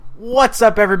What's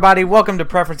up, everybody? Welcome to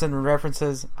Preference and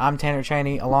References. I'm Tanner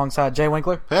Chaney alongside Jay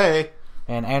Winkler. Hey.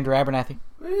 And Andrew Abernathy.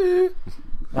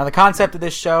 Now, the concept of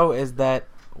this show is that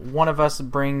one of us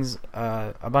brings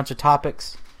a bunch of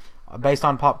topics based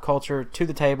on pop culture to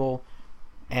the table,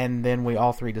 and then we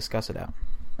all three discuss it out.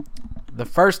 The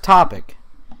first topic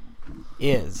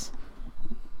is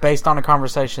based on a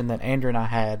conversation that Andrew and I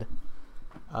had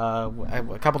a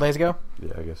couple days ago.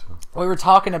 Yeah, I guess so. We were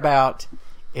talking about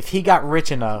if he got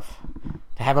rich enough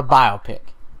to have a biopic,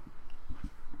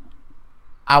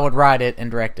 I would write it and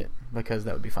direct it because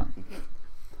that would be fun.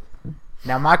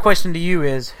 Now, my question to you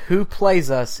is, who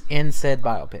plays us in said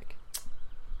biopic?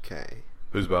 Okay.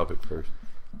 Who's biopic first?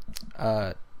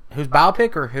 Who's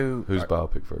biopic or who? Who's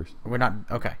biopic first? We're not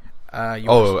okay. I get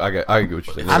what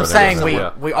you're saying. I'm saying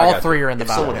we all three are in the If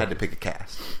biopic. someone had to pick a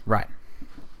cast. Right.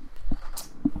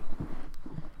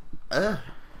 I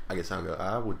guess I'll go.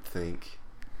 I would think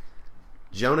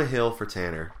Jonah Hill for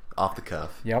Tanner, off the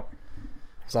cuff. Yep.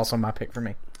 It's also my pick for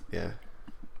me. Yeah.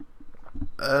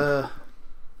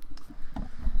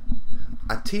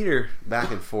 I teeter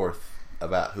back and forth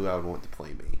about who I would want to play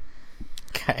me.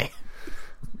 Okay.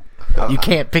 You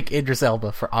can't pick Idris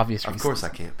Elba for obvious reasons. Of course I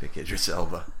can't pick Idris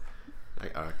Elba.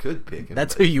 I could pick him.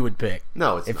 That's who you would pick.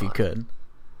 No, it's if not. you could.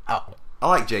 Oh. I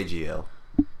like JGL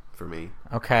for me.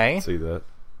 Okay. See that?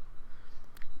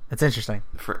 That's interesting.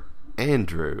 For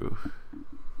Andrew.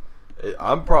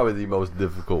 I'm probably the most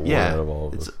difficult one out of all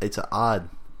of us. It's an odd.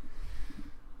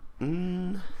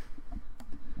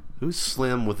 Who's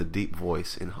slim with a deep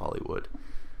voice in Hollywood?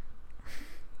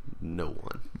 No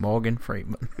one. Morgan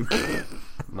Freeman.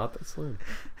 Not that slim.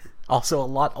 Also a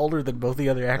lot older than both the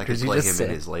other I could actors you play just him said.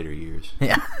 in his later years.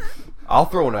 Yeah. I'll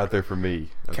throw one out there for me.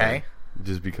 Okay.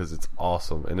 Just because it's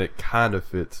awesome and it kind of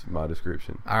fits my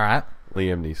description. All right.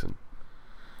 Liam Neeson.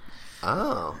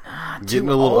 Oh, Getting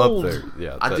a little old. up there.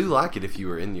 Yeah, I do like it if you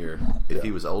were in if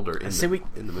he was older in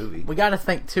the movie. We got to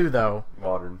think too, though.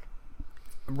 Modern.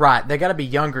 Right, they got to be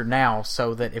younger now,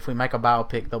 so that if we make a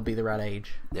biopic, they'll be the right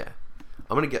age. Yeah,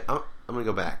 I'm gonna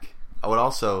go back. I would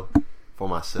also, for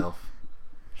myself,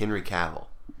 Henry Cavill,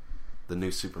 the new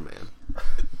Superman.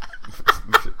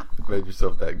 Made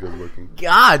yourself that good looking.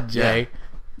 God, Jay,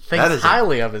 thinks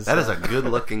highly of himself. That is a good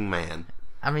looking man.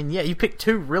 I mean, yeah, you picked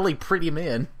two really pretty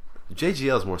men.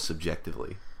 JGL is more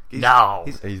subjectively. He's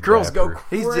girls dapper. go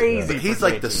crazy. He's for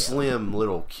like the JGL. slim,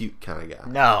 little, cute kind of guy.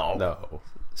 No.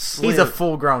 Slim, He's a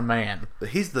full-grown man.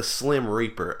 He's the Slim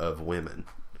Reaper of women.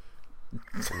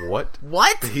 What?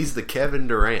 What? He's the Kevin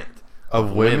Durant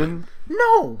Of women?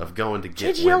 No. of going to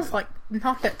get JGL's women. like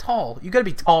not that tall. You got to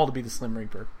be tall to be the Slim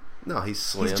Reaper. No, he's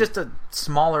slim. He's just a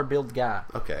smaller build guy.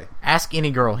 Okay. Ask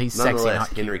any girl. He's sexy. Nonetheless, Not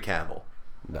cute. Henry Cavill.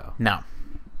 No. No,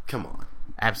 Come on.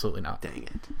 absolutely not. Dang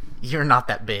it. You're not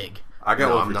that big. I got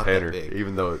No, one I'm for not that Tanner, big.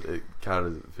 even though it kind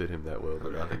of doesn't fit him that well,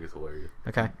 but I think it's hilarious.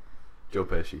 Okay. Joe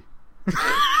Pesci.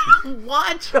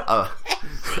 What?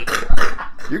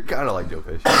 You're kind of like Joe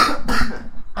Pesci.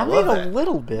 I love mean, a that.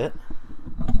 little bit.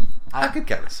 I could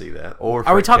kind of see that. Or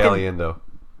Are we Frank talking- Caliendo.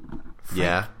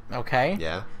 Yeah. Okay.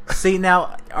 Yeah. See,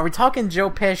 now, are we talking Joe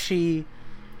Pesci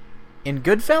in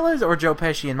Goodfellas or Joe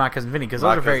Pesci in My Cousin Vinny? Because those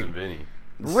My are very... Cousin Vinny.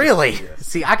 Really? Yeah.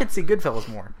 See, I could see Goodfellas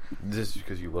more. Just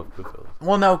because you love Goodfellas.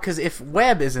 Well, no, because if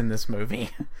Webb is in this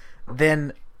movie,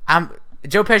 then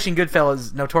Joe Pesci in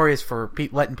Goodfellas notorious for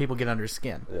letting people get under his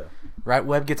skin. Yeah. Right?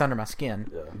 Webb gets under my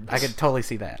skin. Yeah. I could totally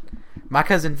see that. My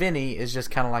Cousin Vinny is just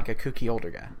kind of like a kooky older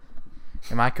guy.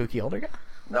 Am I a kooky older guy?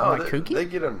 No, Am I kooky? they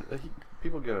get under.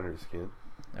 People get under his skin.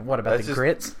 And what about That's the just-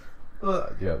 grits?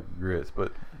 Yeah, grits,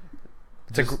 but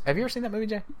Have you ever seen that movie,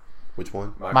 Jay? Which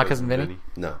one? My Cousin Vinny?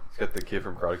 No. It's got the kid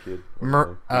from Karate Kid.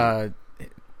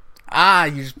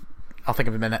 I'll think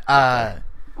of it in a minute.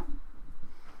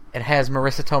 It has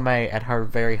Marissa Tomei at her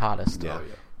very hottest. Yeah. Oh,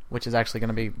 yeah. Which is actually going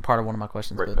to be part of one of my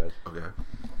questions. Brake but- pads. Okay.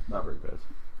 Not brake pads.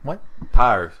 What?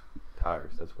 Tires.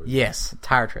 That's what it is. Yes,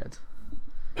 tire treads.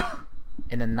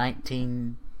 In the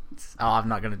 19... Oh, I'm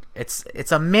not going to...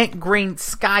 It's a mint green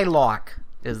Skylark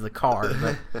is the car,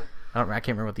 but I can't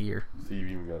remember what the year. So you've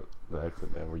even got the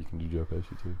accent now where you can do Joe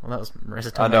Pesci too. Well, that was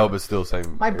Marissa Tomei. I know, but still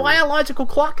same. My area. biological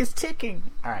clock is ticking.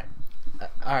 All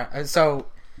right. So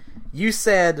you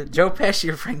said Joe Pesci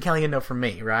or Frank Caliendo for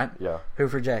me, right? Yeah. Who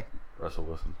for Jay? Russell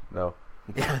Wilson. No.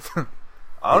 Yeah.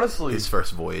 Honestly, His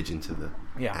first voyage into the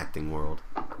Yeah. acting world.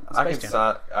 I Space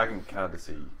can kind of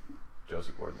see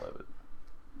Joseph Gordon-Levitt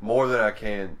more than I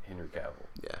can Henry Cavill.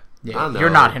 Yeah. Yeah, I know.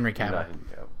 you're not Henry You're Cavill. not Henry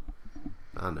Cavill.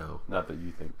 I know. Not that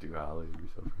you think too highly of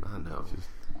yourself. I know. It's just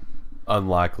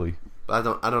unlikely. But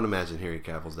I don't imagine Henry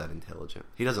Cavill's that intelligent.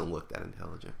 He doesn't look that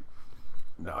intelligent.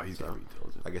 No, he's gotta be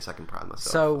intelligent. I guess I can pride myself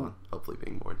So- on hopefully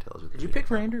being more intelligent. Did than you pick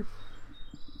for Andrew?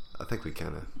 I think we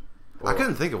kind of. I Well-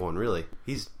 couldn't think of one really.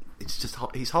 He's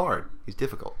hard. He's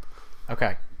difficult.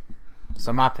 Okay.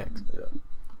 So my picks. Yeah.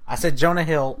 I said Jonah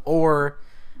Hill or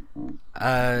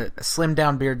slim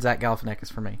down beard Zach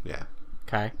Galifianakis for me. Yeah.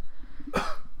 Okay.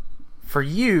 For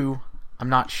you, I'm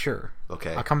not sure.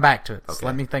 Okay. I'll come back to it. So Okay.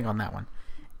 let me think on that one.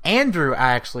 Andrew,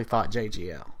 I actually thought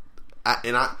JGL.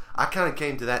 I kind of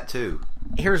came to that too.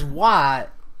 Here's why.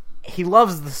 He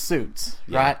loves the suits,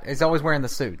 Yeah. right? He's always wearing the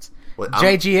suits. Well,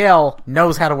 JGL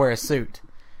knows how to wear a suit.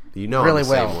 You know, really I'm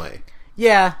the same well. way.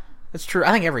 Yeah, that's true.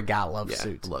 I think every guy loves Yeah,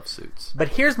 suits. love suits. But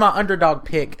here's my underdog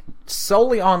pick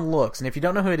solely on looks. And if you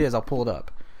don't know who it is, I'll pull it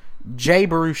up. Jay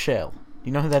Baruchel.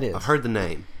 You know who that is? I've heard the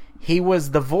name. He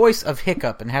was the voice of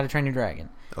Hiccup in How to Train Your Dragon.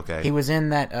 Okay. He was in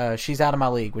that She's Out of My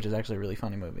League, which is actually a really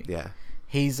funny movie. Yeah.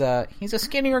 He's a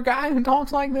skinnier guy who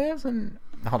talks like this. And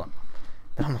hold on,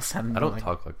 that almost sounded I don't like...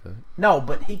 talk like that. No,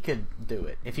 but he could do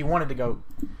it if he wanted to go.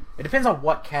 It depends on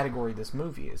what category this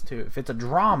movie is too. If it's a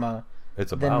drama,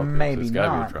 It's a then biopic, so maybe it's gotta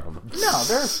not. be a drama. No,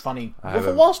 there's funny. I Wolf have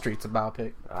of a- Wall Street's a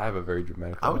biopic. I have a very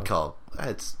dramatic. I would life. call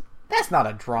that's That's not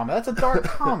a drama. That's a dark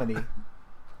comedy.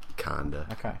 kinda.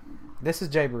 Okay, this is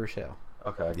Jay Baruchel.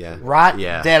 Okay. Yeah. Right,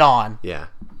 Yeah. dead on. Yeah.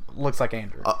 Looks like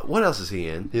Andrew. What else is he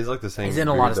in? He's like the same. He's in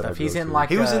a lot of beard that stuff. I He's go in to. like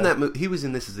He was in that. He was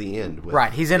in This Is the End. With,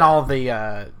 right. He's in yeah. all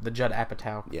the Judd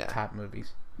Apatow Yeah. type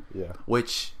movies. Yeah.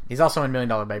 Which He's also in $1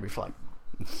 Million Baby Flight.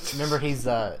 Remember, he's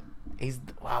wow,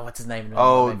 what's his name? in $1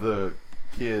 Oh, Million Baby?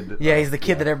 the kid. Yeah, he's the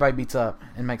kid that everybody beats up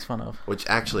and makes fun of. Which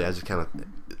actually, I just kind of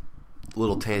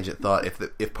little tangent thought.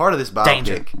 If part of this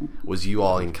Danger. biopic was you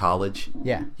all in college,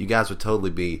 Yeah, you guys would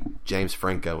totally be James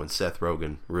Franco and Seth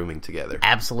Rogen rooming together.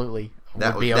 absolutely.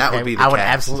 That would be the I would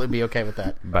cast. absolutely be okay with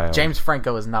that. Bam. James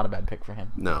Franco is not a bad pick for him.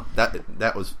 No, that's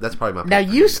probably my. Now pick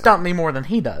for you him, stump me more than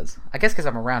he does. I guess because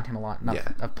I'm around him a lot. And Yeah.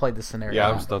 I've played this scenario. Yeah, a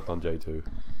I'm lot. stumped on J too.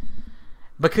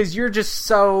 Because you're just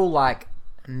so like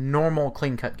normal,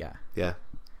 clean cut guy, Yeah,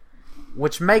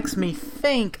 which makes me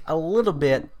think a little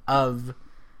bit of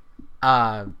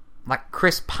like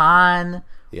Chris Pine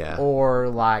yeah. or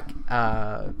like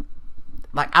I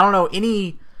don't know,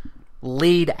 any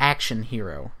lead action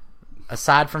hero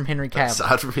aside from Henry Cavill.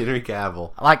 Aside from Henry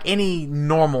Cavill, Like any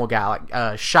normal guy, like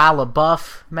Shia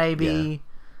LaBeouf, maybe.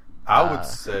 I would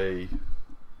say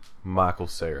Michael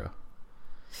Cera,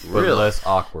 but Really? less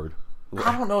awkward.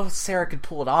 I don't know if Sarah could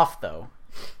pull it off though.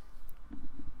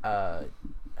 I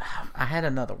had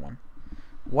another one.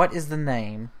 What is the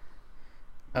name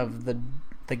of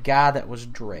the guy that was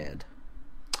Dredd?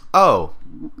 Oh,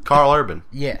 Carl Urban.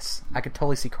 Yes, I could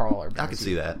totally see Carl Urban. I could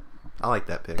see that. I like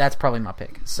that pick. That's probably my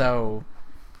pick. So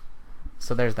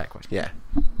there's that question. Yeah,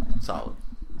 solid.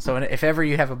 So if ever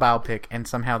you have a biopic and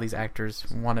somehow these actors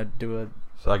want to do a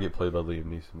So I get played by Liam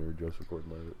Neeson or Joseph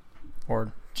Gordon-Levitt.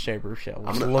 or Shea Baruchel,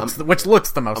 I'm which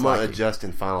looks the most I'm gonna likely. adjust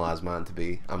and finalize mine to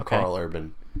be I'm Okay. Carl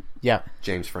Urban, Yeah.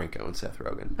 James Franco, and Seth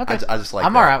Rogen. Okay. I just like.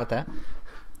 I'm that. all right with that.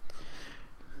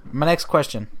 My next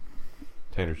question.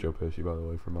 Tanner's Joe Pesci, by the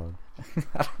way, for mine.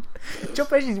 Joe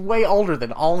Pesci's way older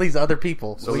than all these other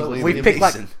people. So we is Liam we picked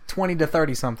like Neeson. 20 to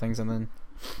 30 somethings, and then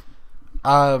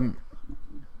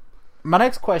my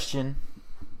next question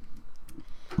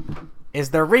is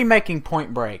they're remaking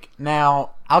Point Break.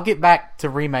 Now, I'll get back to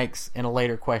remakes in a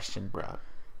later question. Right.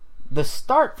 The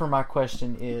start for my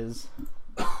question is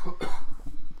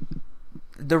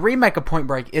the remake of Point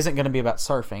Break isn't going to be about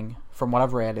surfing, from what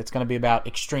I've read. It's going to be about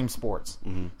extreme sports.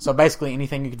 Mm-hmm. So basically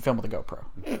anything you can film with a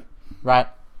GoPro. Right?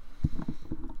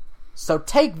 So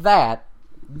take that.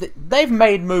 They've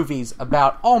made movies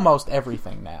about almost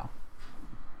everything now.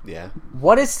 Yeah.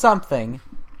 What is something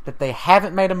that they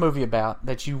haven't made a movie about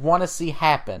that you want to see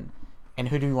happen, and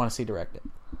who do you want to see direct it?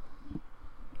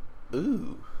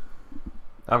 Ooh.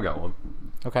 I've got one.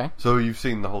 Okay. So you've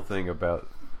seen the whole thing about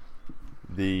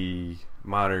the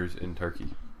miners in Turkey.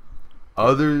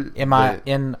 Other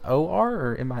M-I-N-O-R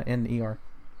or M-I-N-E-R?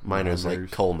 Miners, like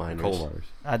Miners. coal miners. coal miners.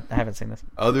 I haven't seen this.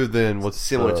 Other than what's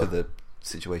Similar to the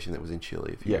situation that was in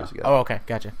Chile a few Yeah. years ago. Oh, okay.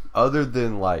 Gotcha. other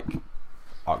than like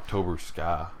October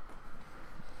Sky,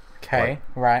 Okay. Like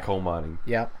Right. coal mining.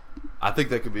 Yep. I think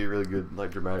that could be a really good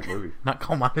like dramatic movie. Not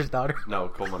Coal Miner's Daughter. No,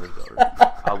 coal miner's daughter.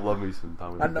 I love me some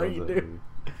Tommy. I know Lee you Jones, do.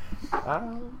 that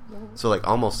movie. So like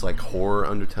almost like horror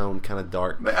undertone, kind of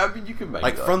dark. I mean, you can make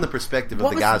Like that. from the perspective of What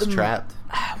the was guys the- trapped.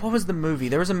 What was the movie?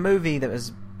 There was a movie that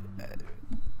was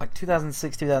like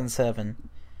 2006, 2007,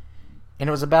 and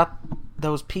it was about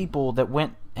those people that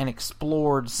went and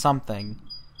explored something.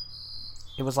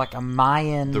 It was like a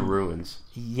Mayan... The ruins.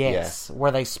 Yes,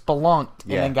 where they spelunked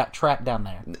and Yeah. then got trapped down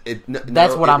there. That's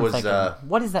That's what I'm thinking.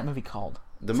 What is that movie called?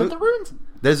 The Is it the ruins?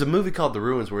 There's a movie called The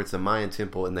Ruins where it's a Mayan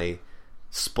temple and they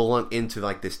spelunk into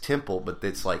like this temple, but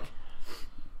it's like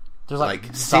There's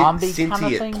like zombie sentient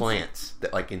kind of things? plants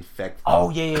that like infect them. Oh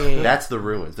yeah. That's The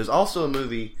Ruins. There's also a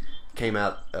movie came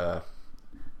out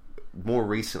more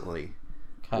recently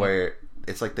where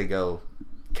it's like they go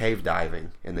cave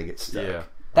diving and they get stuck. Yeah.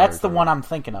 That's the one I'm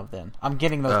thinking of. Then I'm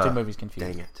getting those two movies confused.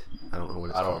 Dang it! I don't know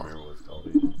what it's I don't called. remember what it's called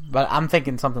either. But I'm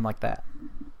thinking something like that.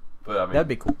 But I mean, That'd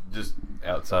be cool. Just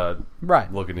outside,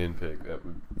 Right. looking in pick. That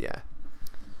would Yeah,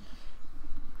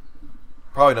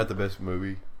 probably not the best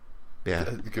movie yeah.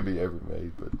 it could be ever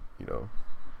made, but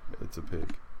it's a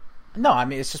pick. No, I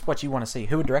mean it's just what you want to see.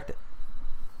 Who would direct it?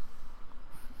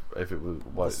 If it was The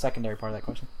what? secondary part of that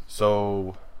question.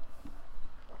 So,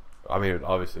 I mean, it'd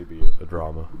obviously be a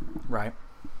drama. Right.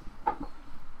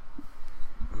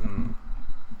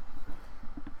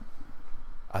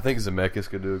 I think Zemeckis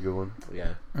could do a good one.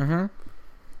 Yeah. Mm-hmm.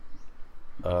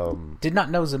 Um, Did not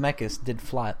know Zemeckis did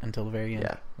Flight until the very end.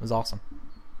 Yeah. It was awesome.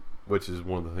 which is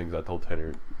one of the things I told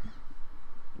Tanner.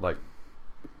 Like,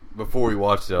 before we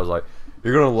watched it, I was like,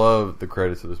 "You're gonna love the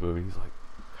credits of this movie." He's like,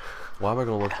 "Why am I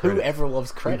gonna love credits?" Whoever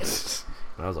loves credits.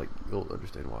 And I was like, "You'll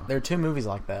understand why." There are two movies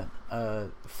like that.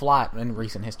 Flight in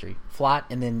recent history. Flight,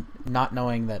 and then not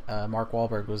knowing that Mark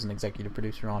Wahlberg was an executive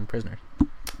producer on Prisoners.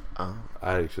 I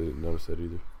actually didn't notice that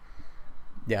either.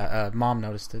 Yeah, Mom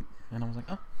noticed it, and I was like,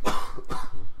 oh.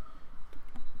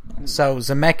 So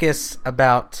Zemeckis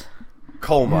about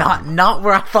Coal mine. not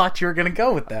where I thought you were going to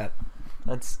go with that.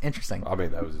 That's interesting. I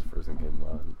mean, that was his first thing came to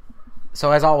mind.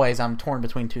 So as always, I'm torn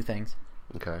between two things.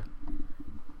 Okay.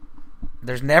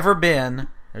 There's been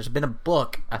a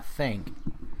book, I think.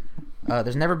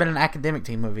 There's never been an academic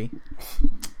team movie,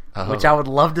 which I would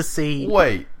love to see.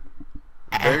 Wait,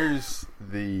 there's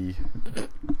the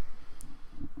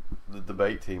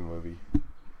debate team movie.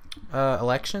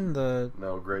 Election.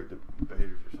 No, Great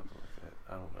Debaters or something like that.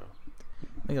 I don't know.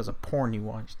 I think it was a porn you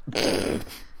watched.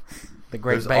 The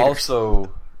Great There's Debaters.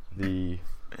 also the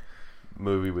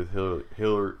movie with Hillary.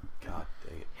 God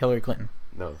dang it! Hillary Clinton.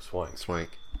 No, Swank. Swank.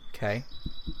 Okay.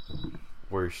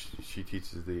 Where she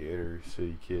teaches the inner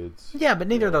city kids. Yeah, but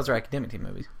neither of those are academic team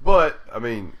movies. But I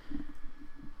mean,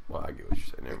 well, I get what you're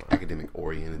saying. Never mind.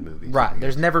 Academic-oriented movies. Right.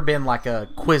 There's never been like a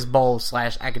quiz bowl /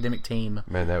 academic team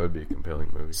Man, that would be a compelling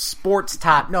movie. sports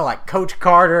type. No, like Coach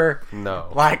Carter.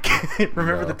 No, Like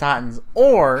Remember No. the Titans.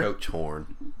 Or Coach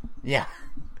Horn. yeah,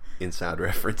 Inside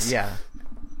reference. yeah.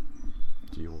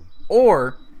 G1.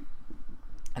 Or,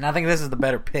 and I think this is the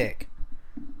better pick.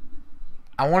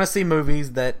 I want to see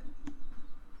movies that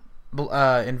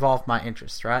involve my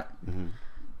interests. Right. Mm-hmm.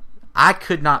 I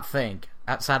could not think,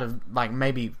 outside of like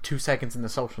maybe 2 seconds in The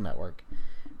Social Network,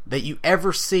 that you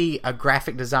ever see a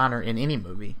graphic designer in any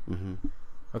movie. Mm-hmm.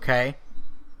 Okay?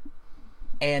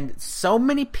 And so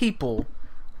many people,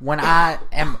 when I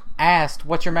am asked,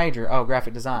 what's your major? Oh,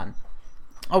 graphic design.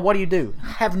 Oh, what do you do?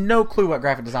 Have no clue what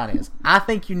graphic design is. I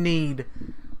think you need,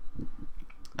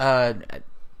 I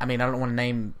mean, I don't want to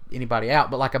name anybody out,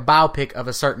 but like a biopic of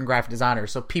a certain graphic designer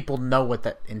so people know what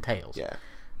that entails. Yeah.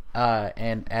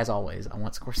 And as always, I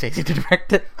want Scorsese to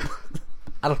direct it.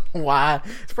 I don't know why.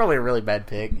 It's probably a really bad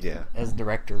pick as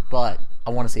director, but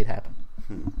I want to see it happen.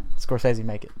 Scorsese,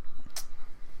 make it.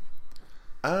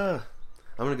 I'm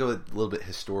going to go with a little bit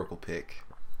historical pick.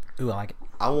 Ooh, I like it.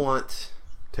 I want...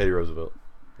 Teddy Roosevelt.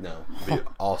 No. It'd be an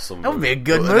awesome. That would be a movie.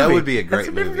 good movie. That would be a great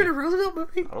Has there movie. never been a Roosevelt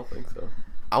movie? I don't think so.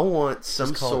 I want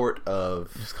some call sort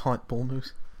of... Just call it Bull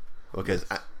Moose. Because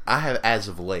I have, as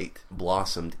of late,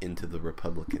 blossomed into the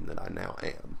Republican that I now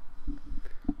am.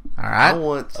 All I right.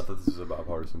 want... I thought this was a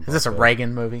bipartisan. Is this a podcast.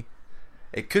 Reagan movie?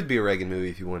 It could be a Reagan movie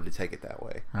if you wanted to take it that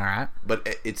way. All right. But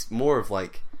it's more of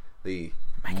like the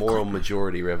Make it moral quick.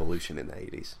 majority revolution in the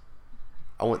 80s.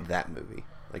 I want that movie.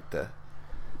 Like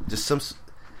just some...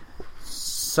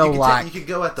 So you could like, you could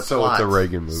go at the So plot it's a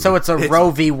Reagan movie. so it's a It's-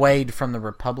 Roe v. Wade from the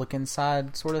Republican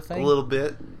side sort of a thing. little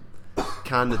bit.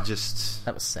 Kind of just...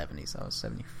 That was 70s. That was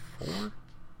 74.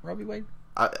 Roe v. Wade.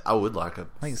 I would like a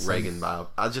think it's Reagan bio.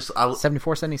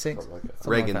 74, 76. Something like that.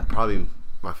 Something Reagan, like that. probably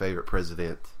my favorite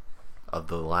president of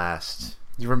the last...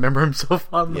 You remember him so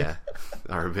fondly? Yeah.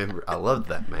 I remember. I loved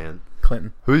that man.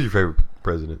 Clinton. Who's your favorite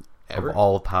president Ever? of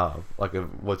all time? Like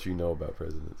of what you know about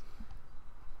presidents.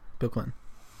 Bill Clinton.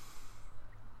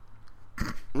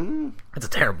 Mm, That's a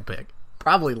terrible pick.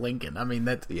 Probably Lincoln. I mean,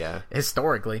 that's yeah.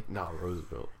 historically. No,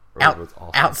 Roosevelt. Out, Roosevelt's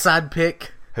awesome. outside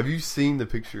pick. Have you seen the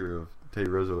picture of Teddy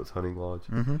Roosevelt's hunting lodge?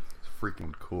 Mm-hmm. It's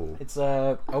freaking cool. It's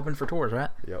open for tours, right?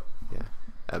 Yep.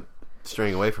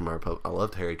 Straying away from our Republic. I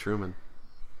loved Harry Truman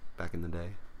back in the day.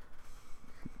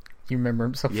 You remember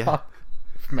him so Yeah. far?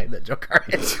 made that joke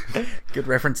already. Good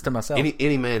reference to myself.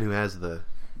 Any man who has the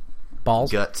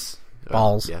Balls. guts.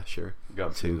 Balls. Yeah, sure.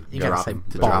 Got To You gotta drop say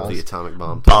to balls. drop the atomic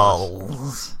bomb. to us.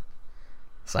 Balls.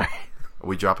 Sorry. Are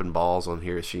we dropping balls on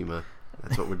Hiroshima?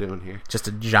 That's what we're doing here. Just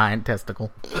a giant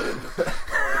testicle.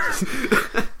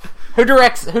 Who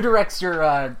directs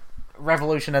your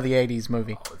Revolution of the 80s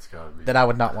movie Oh, it's gotta be. that I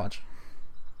would not watch?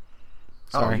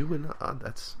 Oh, Sorry. you would not.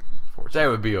 That's fortunate. That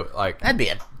would be like. That'd be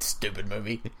a stupid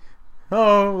movie.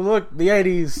 Oh, look, the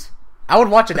 80s. I would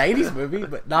watch an 80s movie,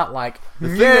 but not like,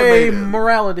 thing that yay, made-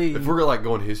 morality. If we're like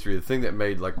going history, the thing that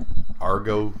made like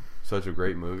Argo such a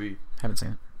great movie Haven't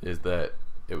seen it. is that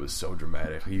it was so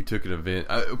dramatic. You took an event.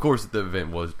 Of course, the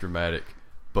event was dramatic,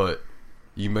 but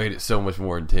you made it so much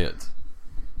more intense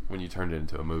when you turned it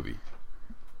into a movie.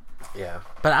 Yeah.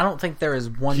 But I don't think there is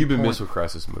one Cuban point. Missile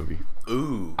Crisis movie.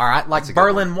 Ooh. All right, like That's a good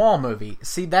Berlin Wall movie.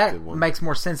 See, that Good one. makes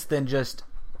more sense than just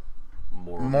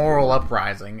Moral. moral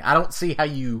uprising. I don't see how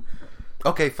you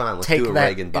Okay, fine. Let's take do a that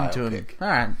Reagan into an. biopic. All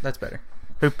right, that's better.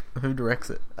 Who directs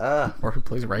it, or who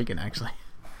plays Reagan? Actually,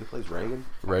 Who plays Reagan?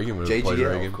 Reagan would have played JGL,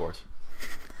 Reagan. of course.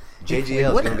 JGL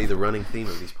is What? going to be the running theme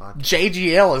of these podcasts.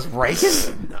 JGL is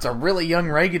Reagan. It's a really young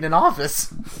Reagan in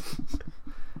office.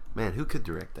 Man, who could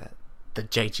direct that? The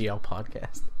JGL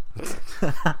podcast.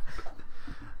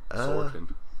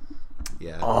 Sorkin.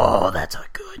 Yeah. Oh, that's a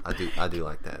good. I do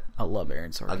like that. I love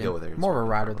Aaron Sorkin. I'd go with Aaron More of a Sorkin,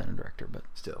 writer probably. than a director, but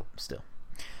Still. still.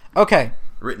 Okay,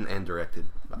 Written and directed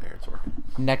by Aaron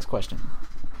Sorkin. next question.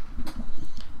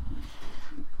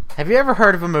 Have you ever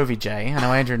heard of a movie, Jay? I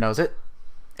know Andrew knows it,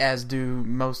 as do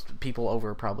most people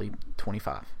over probably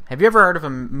 25. Have you ever heard of a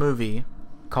movie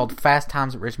called Fast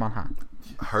Times at Ridgemont High?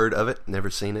 Heard of it, never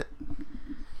seen it.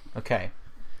 Okay.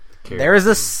 Carrot There is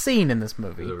a scene. scene in this Is that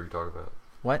movie. what you're talking about?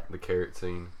 What? The carrot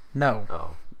scene. No.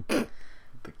 Oh,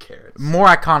 The carrots. More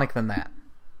iconic than that.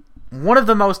 One of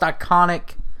the most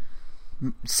iconic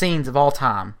scenes of all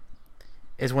time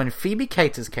is when Phoebe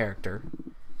Cates' character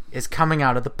is coming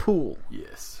out of the pool.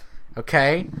 yes.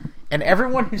 Okay? And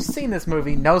everyone who's seen this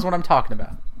movie knows what I'm talking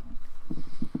about.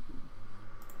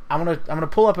 I'm gonna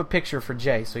pull up a picture for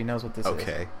Jay so he knows what this is.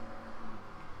 Okay.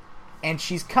 And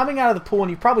she's coming out of the pool, and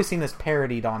you've probably seen this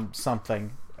parodied on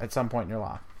something at some point in your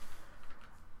life.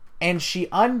 And she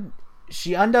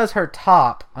undoes her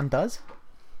top. Undoes?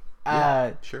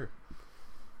 Yeah, sure.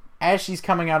 As she's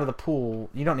coming out of the pool.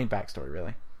 You don't need backstory,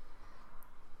 really.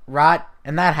 Right?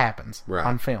 And that happens Right.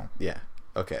 on film. Yeah.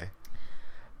 Okay.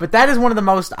 But that is one of the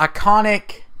most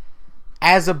iconic,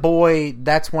 as a boy,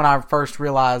 that's when I first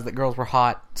realized that girls were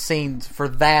hot scenes for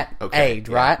that Okay. age,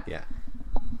 Yeah, right? Yeah.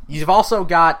 You've also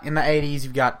got, in the 80s,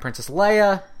 you've got Princess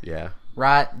Leia, Yeah.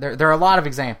 right? There are a lot of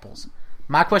examples.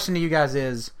 My question to you guys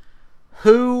is,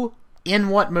 who, in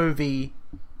what movie,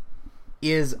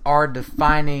 is our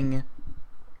defining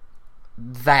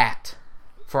that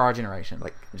for our generation?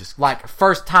 Like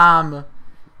first time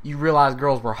you realize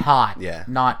girls were hot, Yeah.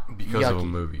 not Because yucky. of a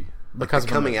movie. Because of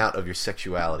a coming movie. out of your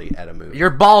sexuality at a movie. Your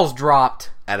balls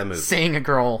dropped At a movie. seeing a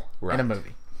girl in a Right.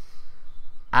 movie.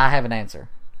 I have an answer.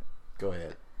 Go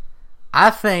ahead. I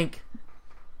think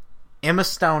Emma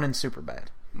Stone in Superbad.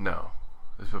 No,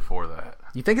 it's before that.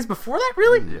 You think it's before that,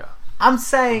 really? Yeah, I'm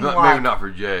saying not, like maybe not for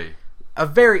Jay.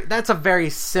 that's a very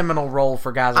seminal role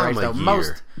for guys our I'm age a though.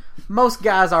 year. Most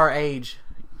guys our age,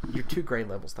 you're 2 grade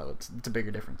levels though. It's a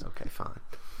bigger difference. Okay, fine.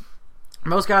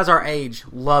 Most guys our age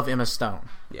love Emma Stone.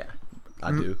 Yeah.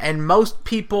 I do. And most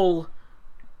people,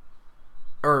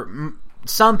 or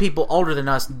some people older than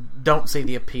us, don't see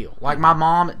the appeal. Like my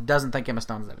mom doesn't think Emma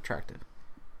Stone is that attractive,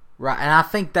 right? And I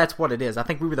think that's what it is. I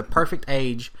think we were the perfect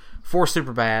age for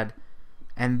Superbad,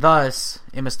 and thus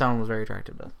Emma Stone was very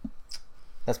attractive to us.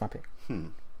 That's my pick.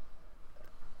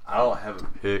 I don't have a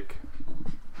pick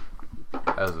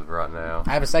as of right now,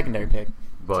 I have a secondary pick.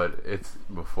 but it's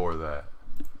before that.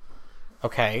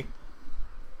 Okay,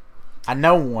 I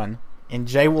know one, and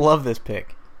Jay will love this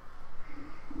pick.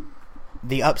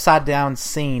 The upside down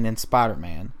scene in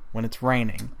Spider-Man when it's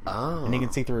raining Oh. and you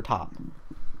can see through her top.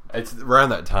 It's around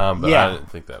that time, but Yeah. I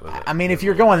didn't think that was it. I mean, if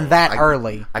you're going that I-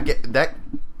 early, I get that.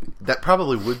 That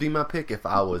probably would be my pick if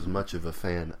I was much of a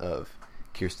fan of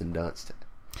Kirsten Dunst.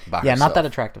 By yeah, not herself. that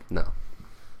attractive. No.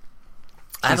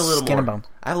 I had a She's little skin more. and bones.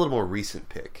 I had a little more recent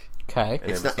pick. Okay.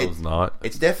 And It's Emma not- Stone's not.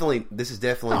 It's definitely. This is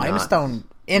definitely No, not. Emma Stone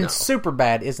in No.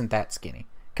 Superbad isn't that skinny.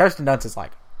 Kirsten Dunst is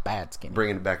like bad skinny.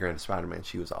 Bringing it back around to Spider-Man,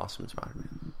 she was awesome in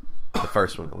Spider-Man. The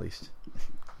first one, at least,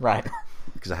 Right.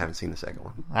 because I haven't seen the second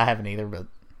one. I haven't either,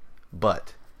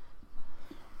 but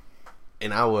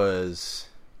And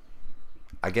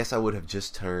I guess I would have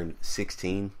just turned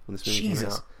 16 when this movie came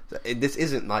Jesus. out. This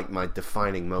isn't like my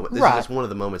defining moment. This Right. is just one of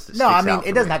the moments that No, sticks I mean out it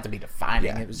for doesn't me. have to be defining.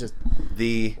 Yeah. It was just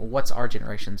The what's our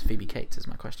generation's Phoebe Cates is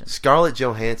my question. Scarlett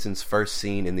Johansson's first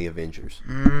scene in the Avengers.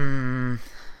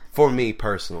 For me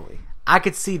personally, I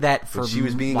could see that for when she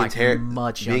was being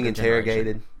much younger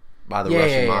interrogated by the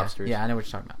generation. Russian mobsters. Yeah, I know what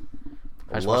you're talking about.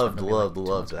 I I just watched that movie, like, 2 loved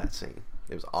months ago. that scene.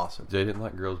 It was awesome. Jay didn't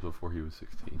like girls before he was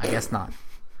 16. I guess not.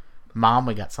 Mom,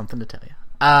 we got something to tell you.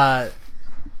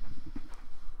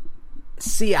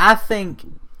 See, I think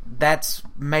that's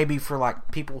maybe for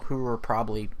like people who are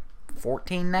probably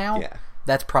 14 now. Yeah.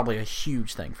 That's probably a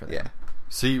huge thing for them. Yeah.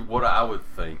 See, what I would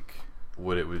think,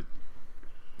 you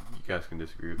guys can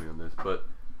disagree with me on this, but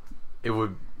it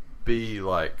would be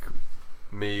like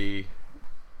me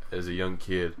as a young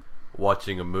kid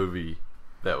watching a movie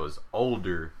that was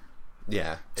older.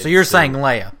 Yeah. So you're saying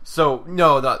Leia? So,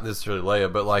 no, not necessarily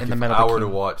Leia, but like In the if middle I were to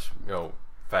bikini. watch,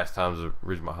 Fast Times at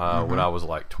Ridgemont High when I was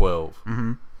like 12,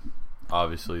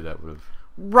 obviously that would have...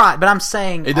 Right, but I'm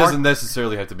saying It doesn't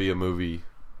necessarily have to be a movie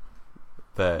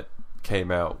that came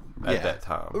out at Yeah. that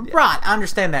time. Right, I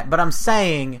understand that, but I'm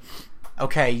saying,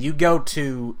 okay, you go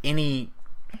to any,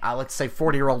 let's say,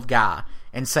 40-year-old guy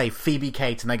and say Phoebe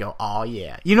Cates, and they go, "Oh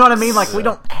yeah," you know what I mean? Like we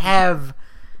don't have,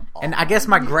 and I guess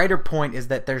my greater point is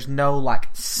that there's no like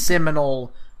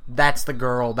seminal, that's the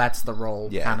girl, that's the role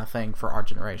kind of thing for our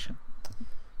generation.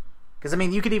 Because I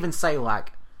mean, you could even say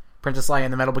like Princess Leia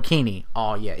in the metal bikini.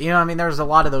 Oh yeah, you know what I mean? There's a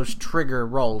lot of those trigger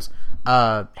roles.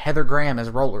 Heather Graham as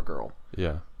Roller Girl.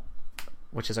 Yeah.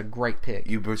 Which is a great pick.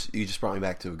 You just brought me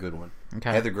back to a good one. Okay.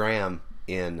 Heather Graham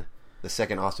in the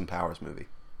second Austin Powers movie.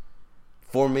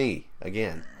 For me,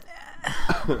 again.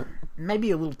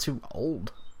 Maybe a little too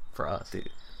old for us. Dude,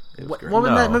 it was What, great. when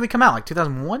did that No. movie come out? Like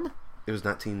 2001? It was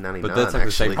 1999, But that's like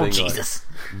the same actually. thing. Oh, like, Jesus.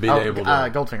 being able to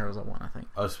Goldfinger was at one, I think.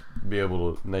 us be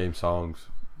able to name songs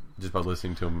just by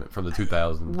listening to them from the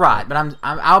 2000s. Right, but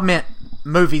I meant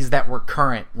movies that were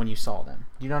current when you saw them.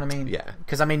 You know what I mean? Yeah.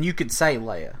 Because, I mean, you could say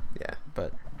Leia, Yeah,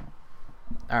 but...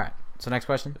 All right, so next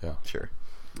question. Yeah. sure.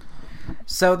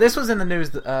 So this was in the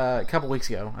news a couple weeks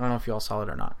ago. I don't know if you all saw it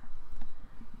or not.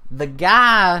 The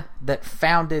guy that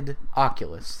founded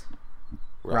Oculus,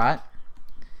 right?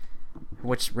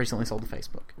 Which recently sold to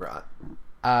Facebook.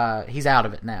 Right. He's out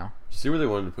of it now. See where they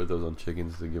wanted to put those on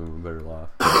chickens to give them a better life.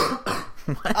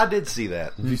 I did see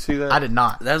that. Did you see that? I did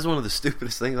not. That was one of the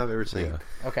stupidest things I've ever seen.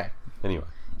 Yeah. Okay.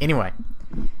 Anyway.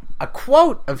 A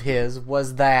quote of his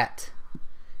was that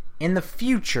in the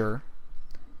future,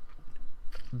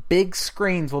 big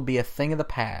screens will be a thing of the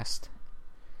past,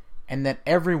 and that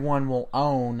everyone will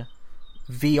own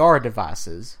VR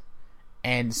devices.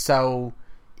 And so,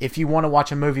 if you want to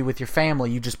watch a movie with your family,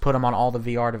 you just put them on all the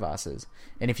VR devices.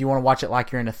 And if you want to watch it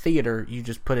like you're in a theater, you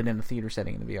just put it in a theater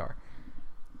setting in the VR.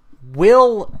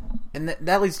 And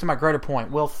that leads to my greater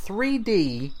point, will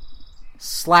 3D /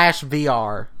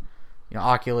 VR,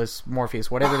 Oculus,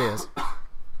 Morpheus, whatever it is,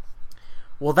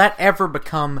 will that ever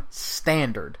become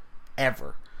standard?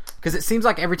 Ever? Because it seems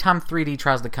like every time 3D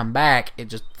tries to come back, it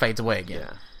just fades away again.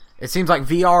 Yeah. It seems like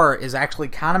VR is actually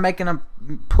kind of making a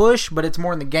push, but it's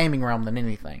more in the gaming realm than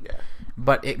anything. Yeah.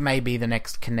 But it may be the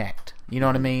next Kinect. You know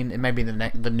what I mean? It may be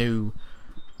the new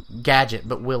gadget,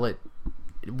 but will it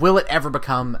ever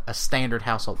become a standard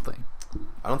household thing?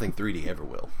 I don't think 3D ever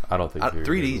will. I don't think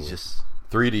 3D is just...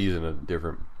 3D is in a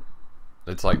different...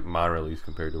 It's like mind release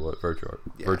compared to what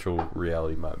virtual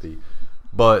reality might be.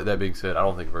 But that being said, I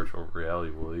don't think virtual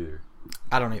reality will either.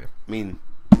 I don't either. I mean,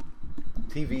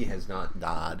 TV has not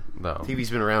died. No. TV's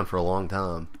been around for a long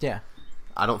time. Yeah.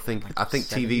 I think 70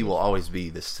 TV will always be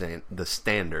the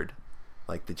standard,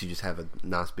 like that you just have a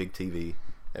nice big TV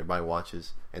everybody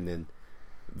watches, and then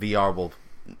VR will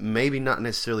maybe not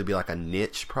necessarily be like a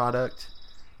niche product,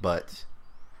 but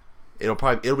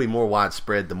it'll be more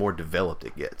widespread the more developed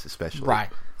it gets, especially Right.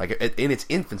 Like in its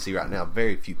infancy right now,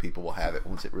 very few people will have it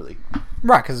once it really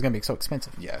Right, because it's going to be so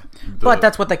expensive. yeah. But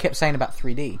that's what they kept saying about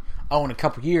 3D. Oh, in a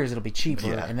couple years it'll be cheaper,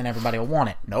 Yeah. and then everybody will want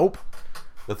it. Nope.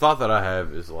 The thought that I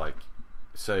have is like,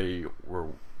 say we're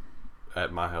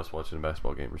at my house watching a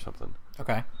basketball game or something.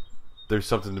 Okay. There's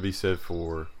something to be said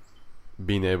for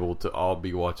being able to all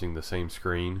be watching the same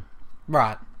screen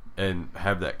Right. and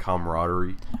have that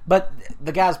camaraderie. But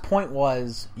the guy's point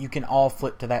was you can all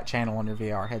flip to that channel on your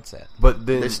VR headset. But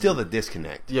then There's still the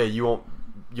disconnect. yeah, you'll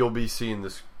be seeing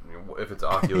this if it's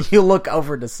Oculus. You look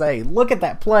over to say, look at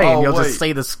that play, and Oh, you'll wait. just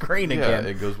see the screen Yeah, again.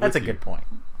 it goes That's a with you. good point.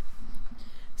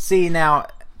 See, now,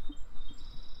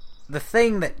 the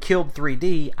thing that killed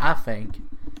 3D, I think,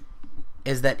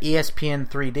 is that E ESPN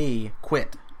 3D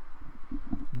quit.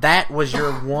 That was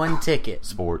your one ticket.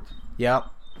 Sports. Yep.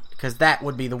 Because that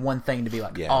would be the one thing to be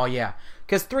like, Yeah. oh yeah.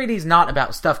 Because 3D is not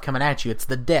about stuff coming at you; it's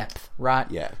the depth, right?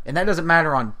 Yeah. And that doesn't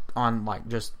matter on like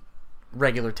just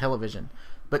regular television,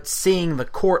 but seeing the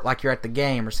court like you're at the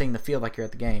game or seeing the field like you're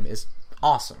at the game is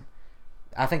awesome.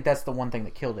 I think that's the one thing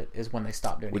that killed it is when they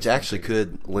stopped doing it. Which actually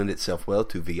could lend itself well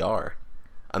to VR.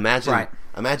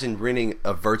 Imagine renting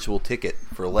a virtual ticket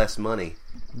for less money.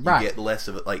 You get less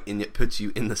of it, like, and it puts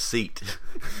you in the seat.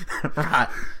 Right.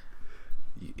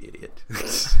 You idiot.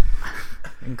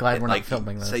 I'm glad we're like, not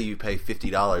filming this. Say you pay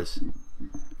 $50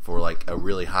 for like a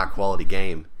really high quality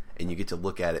game, and you get to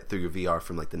look at it through your VR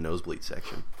from like the nosebleed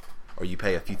section, or you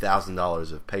pay a few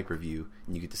 $1,000s of pay-per-view,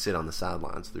 and you get to sit on the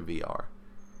sidelines through VR.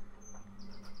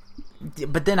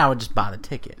 But then I would just buy the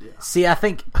ticket. Yeah. See, I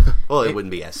think... Well, it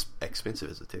wouldn't be as expensive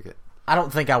as a ticket. I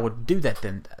don't think I would do that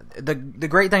then. The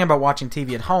great thing about watching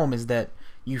TV at home is that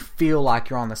you feel like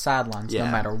you're on the sidelines no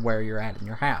matter where you're at in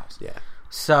your house. Yeah.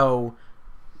 So,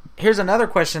 here's another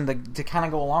question to kind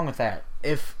of go along with that.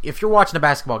 If you're watching a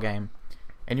basketball game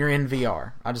and you're in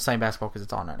VR, I'm just saying basketball because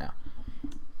it's on right now,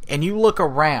 and you look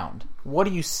around, what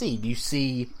do you see? Do you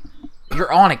see...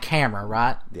 You're on a camera,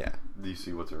 right? Yeah. Do you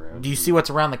see what's around? Do you see what's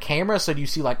around the camera? So do you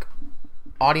see like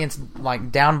audience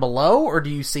like down below, or do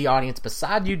you see audience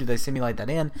beside you? Do they simulate that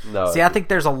in? No. See, I think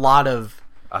there's a lot of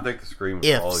I think the screen would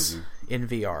follow ifs you, in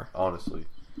VR. honestly.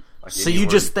 Like So you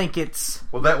just think it's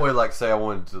well that way. Like, say I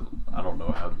wanted to, I don't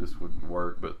know how this would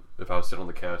work, but if I was sitting on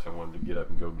the couch, I wanted to get up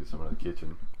and go get something in the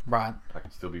kitchen. right. I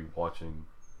could still be watching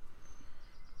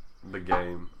the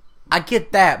game. I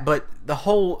get that, but the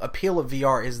whole appeal of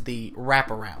VR is the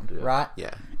wraparound, right?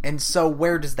 Yeah. And so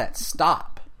where does that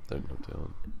stop? There's no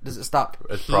telling. Does it stop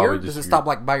It's here? probably Does just it stop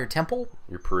like by your temple?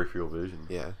 Your peripheral vision.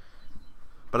 Yeah.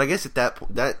 But I guess at that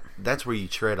point, that's where you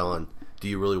tread on, do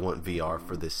you really want VR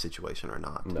for this situation or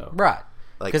not? No. Right.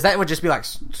 Like, Because that would just be like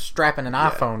strapping an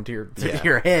iPhone to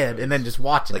your head and then just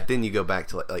watching like it. then you go back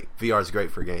to like VR is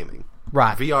great for gaming.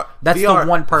 Right. VR That's VR, the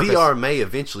one purpose. VR may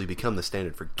eventually become the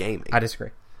standard for gaming. I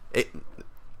disagree. It,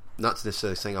 not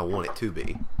necessarily saying I want it to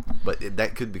be, but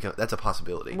that could become, that's a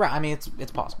possibility. Right. I mean,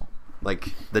 it's possible.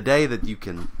 Like the day that you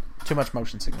can, Too much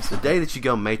motion sickness. the day that you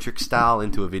go Matrix style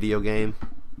into a video game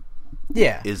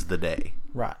Yeah. is the day.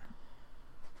 Right.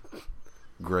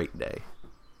 Great day.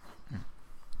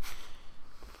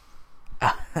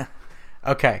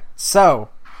 Okay. So,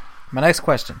 my next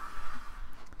question.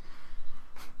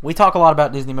 We talk a lot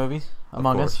about Disney movies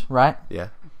among us, course. right? Yeah.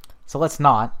 So let's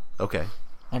not Okay.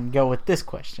 and go with this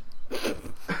question.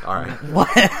 All right. What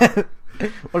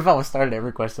if I was started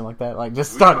every question like that? Like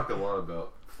just We start. talk a lot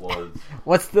about floods.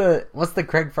 What's the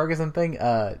Craig Ferguson thing?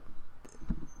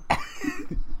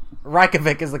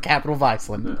 Reykjavik is the capital of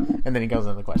Iceland, and then he goes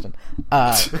into the question.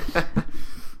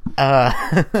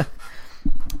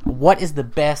 What is the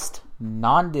best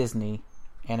non-Disney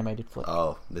animated flick?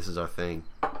 Oh, this is our thing.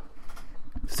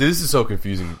 See, this is so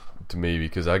confusing to me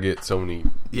because I get so many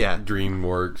Yeah.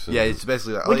 DreamWorks and Yeah, it's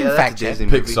basically like, We oh can yeah, fact that's a check. Disney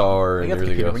movie. Pixar We and got the everything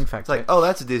computer. else. We can fact It's like, check. oh,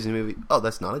 that's a Disney movie. Oh,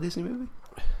 that's not a Disney movie?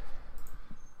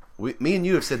 Me and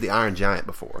you have said the Iron Giant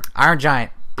before. Iron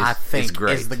Giant, I It's think,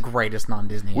 great. is the greatest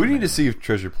non-Disney. We need to animated. see if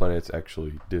Treasure Planet's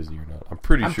actually Disney or not. I'm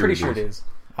pretty I'm sure pretty sure it is.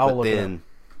 I'll But look it up. then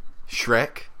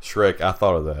Shrek. Shrek, I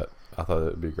thought of that. I thought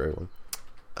that would be a great one.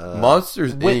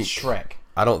 Monsters Which Inc. Shrek?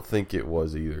 I don't think it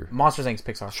was either. Monsters Inc.'s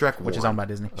Pixar. Shrek which is 1. owned by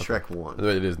Disney. Shrek 1.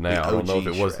 It is now. The I don't know if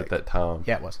OG it was Shrek. at that time.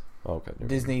 Yeah, it was. Oh, okay. never mind.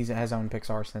 Disney has owned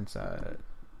Pixar since.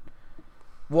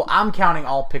 Well, I'm counting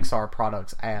all Pixar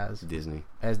products as Disney.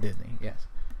 Disney. Yes.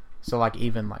 So like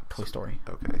even like Toy Story.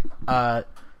 Okay.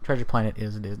 Treasure Planet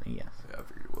is Disney. Yes. Yeah, I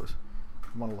figured it was.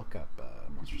 I want to look up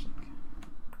Monsters Inc.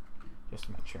 just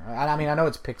to make sure. I mean, I know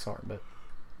it's Pixar, but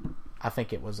I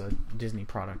think it was a Disney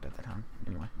product at the time.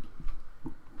 Anyway.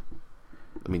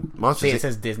 I mean, Monsters See, it Inc.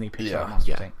 says Disney Pixar Yeah. Monsters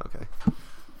Yeah, Inc. okay.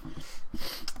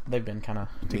 They've been kind of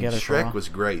I mean, together for a Shrek while. was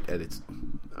great at its...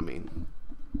 I mean,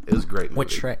 it was a great movie.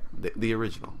 Which Shrek? The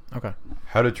original. Okay.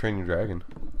 How to Train Your Dragon.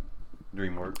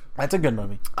 DreamWorks. That's a good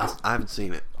movie. I haven't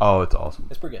seen it. Oh, it's awesome.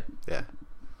 It's pretty good. Yeah.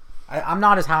 I'm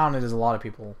not as high on it as a lot of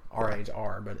people our age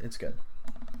are, but it's good.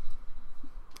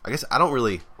 I guess I don't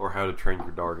really... Or How to Train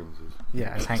Your Dargans is.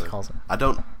 Yeah, as Hank calls it. I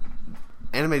don't...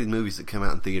 Animated movies that come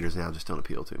out in theaters now just don't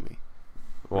appeal to me.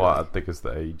 Well, I think it's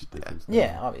the age difference.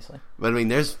 Yeah, obviously. But I mean,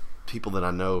 there's people that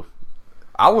I know...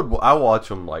 I watch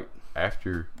them like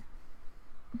after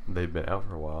they've been out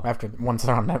for a while. After once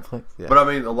they're on Netflix. Yeah. But I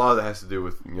mean, a lot of that has to do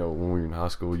with when we were in high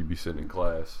school, you'd be sitting in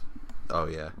class, Oh,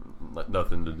 yeah.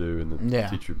 nothing to do, and the Yeah.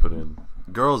 teacher put in.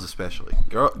 Girls especially.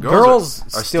 Girls Girls are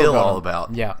still still going. all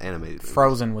about Yeah. animated movies.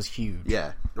 Frozen was huge.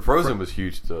 Yeah. Frozen was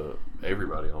huge to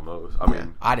everybody almost. I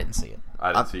mean, I didn't see it.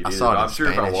 I didn't see it I either. saw it but in I'm sure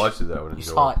if I Spanish. watched it, I would You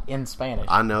enjoy saw it. it in Spanish.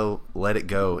 I know Let It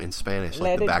Go in Spanish, like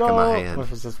Let the it back go. of my hand. What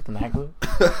was this with an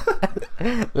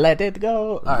accent? Let it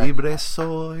go. All right. Libre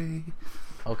soy.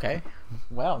 Okay.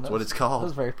 Well, that's what it's called. That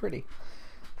was very pretty.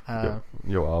 Yo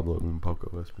hablo un poco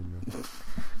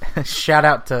español. Shout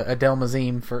out to Adele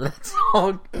Mazim for that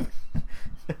song.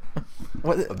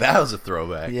 What? That was a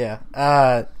throwback. Yeah.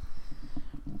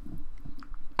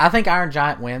 I think Iron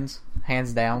Giant wins,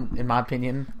 hands down, in my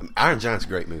opinion. Iron Giant's a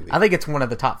great movie. I think it's one of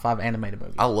the top 5 animated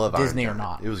movies. I love Disney Iron or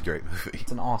Giant. not. It was a great movie.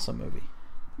 It's an awesome movie.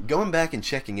 Going back and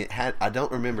checking it, I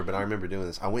don't remember, but I remember doing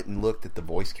this. I went and looked at the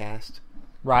voice cast.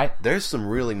 Right? There's some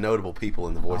really notable people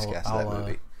in the voice cast of that I'll,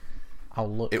 movie. I'll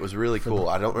look. It was really for cool.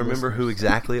 the I don't remember who listeners.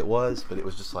 exactly it was, but it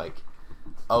was just like,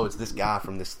 oh, it's this guy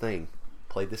from this thing.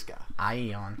 Played this guy.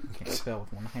 Ion. Can't spell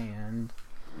with one hand.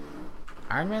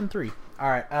 Iron Man 3.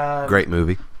 Alright. Great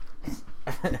movie.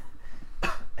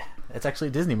 It's actually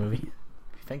a Disney movie. If you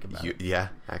think about it. Yeah,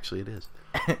 actually it is.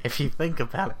 If you think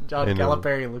about it, John I know.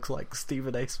 Calipari looks like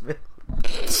Stephen A. Smith.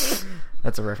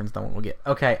 That's a reference no one will get.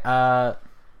 Okay, Iron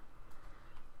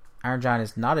Giant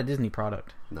is not a Disney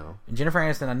product. No. Jennifer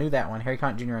Aniston, I knew that one. Harry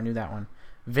Connick Jr., I knew that one.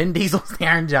 Vin Diesel's the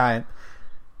Iron Giant.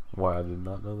 Why I did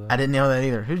not know that. I didn't know that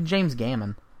either. Who's James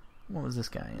Gammon? What was this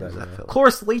guy in? Who's that fella?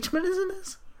 Cloris Leachman is in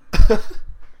this?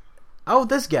 Oh,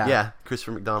 this guy. Yeah,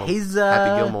 Christopher McDonald. He's,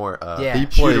 Happy Gilmore. yeah. He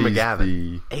Shooter plays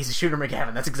McGavin. He's a Shooter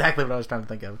McGavin. That's exactly what I was trying to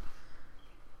think of.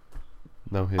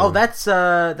 No, him. Oh, that's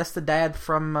the dad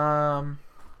from.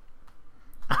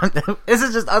 This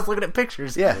is just us looking at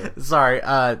pictures. Yeah. Sorry,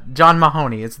 John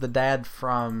Mahoney. It's the dad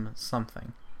from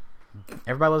something.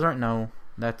 Everybody Loves Raymond. No,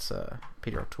 that's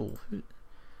Peter O'Toole.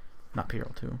 Not Peter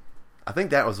O'Toole. I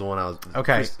think that was the one I was...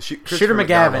 Okay, Christopher Shooter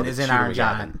McDonald McGavin is in Shooter Iron McGavin.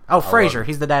 Giant. Oh, I love Frasier. it.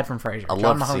 He's the dad from Frasier. I John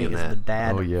love Mahoney seeing is that. the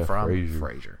dad Oh, yeah, from Frasier.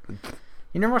 Frasier.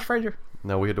 You never watched Frasier?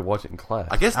 No, we had to watch it in class.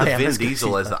 I guess the Oh, yeah, Vin that's good.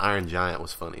 Diesel as the Iron Giant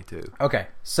was funny, too. Okay,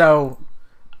 so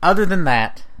other than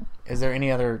that, is there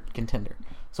any other contender?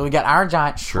 So we got Iron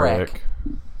Giant, Shrek.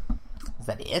 Is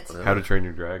that it? How to Train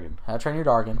Your Dragon. How to Train Your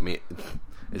Dragon. I mean,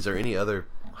 is there any other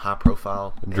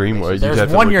high-profile... Dreamworks. animation? You'd have There's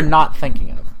to one look you're at- not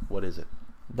thinking of What is it?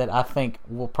 that I think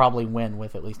will probably win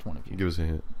with at least one of you. Give us a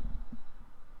hint.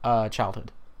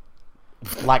 Childhood.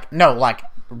 Like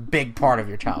big part of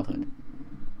your childhood.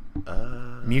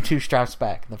 Mewtwo Strikes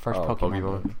Back, the first Pokemon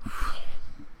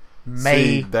movie.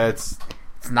 See, that's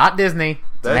It's not Disney.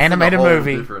 It's an in a animated whole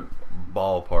movie. different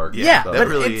ballpark. Yeah, So- but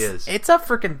really it's, is. it's up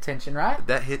for contention, right?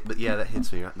 That hit me right in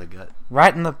the gut.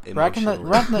 Right in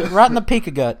the peak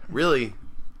of gut. Really,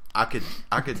 I could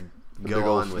the big go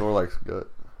old on with... Snorlax gut.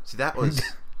 See, that was...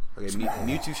 Okay,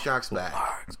 Mewtwo Strikes Back.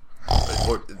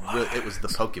 It was the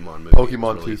Pokemon movie.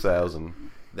 Pokemon It was released. 2000.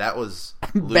 That was...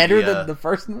 Better Lugia. than the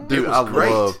first one? Dude, It was I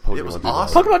great. love Pokemon It was 2000.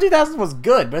 awesome. Pokemon 2000 was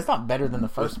good, but it's not better than the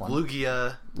first one.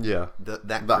 Lugia, Yeah. that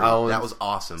The group, islands. that was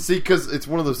awesome. See, because it's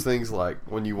one of those things like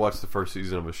when you watch the first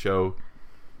season of a show,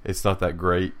 it's not that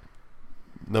great.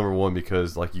 Number one,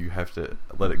 because like you have to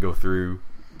let it go through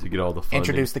to get all the funding.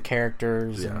 Introduce the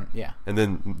characters. Yeah. And, yeah. And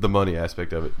then the money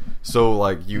aspect of it. So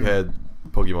like you had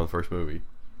Pokemon first movie,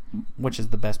 Which is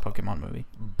the best Pokemon movie.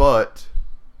 but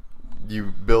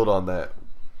you build on that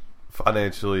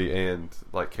financially and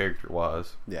like character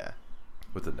wise Yeah.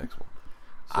 with the next one.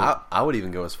 So I would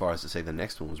even go as far as to say the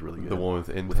next one was really good. the one with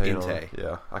Entei. With on Entei. it.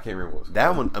 Yeah, I can't remember what it was That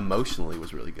called. one emotionally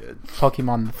was really good.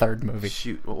 Pokemon the third movie.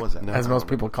 Shoot, what was that? No. As I don't most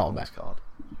people remember call what that. it was called.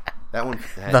 That one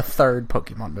had, The third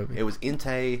Pokemon movie. it was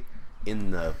Entei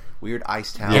in the weird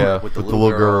ice tower Yeah, with the with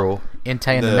little girl.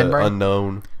 Entei and the the Membrane.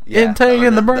 unknown. Yeah, Entei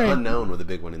in the brain. The unknown was the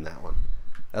big one in that one.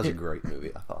 That was a Yeah. great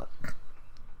movie, I thought.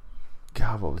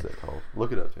 God, what was that called?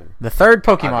 Look it up, Tanner. The third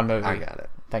Pokemon I movie. got it.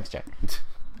 Thanks, Jack.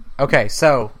 Okay,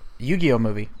 so Yu-Gi-Oh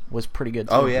movie was pretty good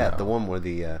too. Oh yeah, the one where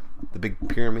the big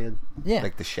pyramid, Yeah.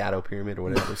 like the shadow pyramid or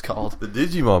whatever it was called. The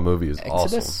Digimon movie is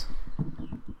Exodus?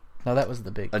 awesome. No, that was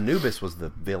the big. Anubis was the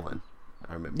villain.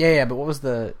 I remember. Yeah, but what was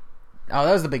the? Oh,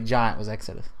 that was the big giant. Was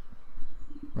Exodus?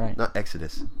 Right. Not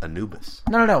Exodus. Anubis.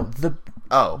 No.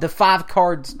 Oh The 5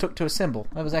 cards took to a symbol.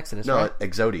 That was Exodus, no, right?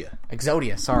 Exodia.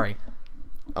 Exodia. Sorry.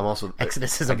 I'm also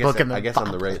Exodus is a I guess- book in the I guess I'm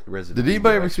the Bible. Resident. Did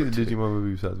anybody Evil ever see the expert, too. Digimon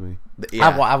movie besides me? Yeah,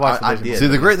 I watched the I Digimon. did. See,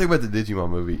 the great thing about the Digimon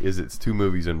movie is it's 2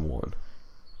 movies in one.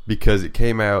 Because it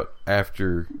came out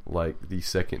after like the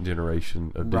second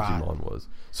generation of Right. Digimon was.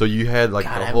 So you had like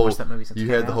God, I the haven't whole watched that movie since it you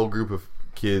came had the out. whole group of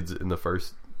kids in the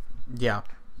first Yeah.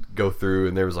 go through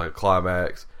and there was like a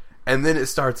climax and then it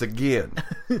starts again.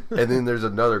 And then there's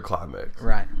another climax.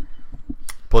 Right.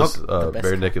 Plus The best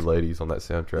Bare Naked Ladies on that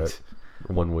soundtrack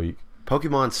for 1 week.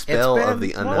 Pokemon Spell of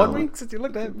the One Unknown. week since you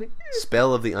looked at me.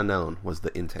 Spell of the Unknown was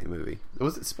the Entei movie.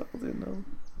 Was it spelled in? No.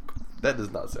 That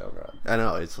does not sound right. I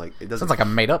know, it's like, it doesn't... Sounds like a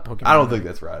made-up Pokemon. I don't think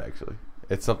that's right, actually.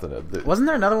 It's something that... Wasn't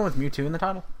there another one with Mewtwo in the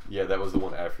title? Yeah, that was the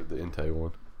one after the Entei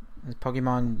one. Is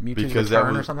Pokemon Mewtwo's Because that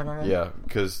Return was, or something like that? Yeah,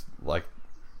 because, like,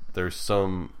 there's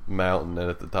some mountain, and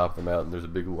at the top of the mountain there's a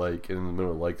big lake, and in the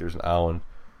middle of the lake there's an island.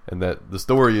 And that the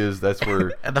story is that's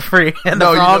where... And the frog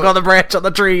No, on the branch on the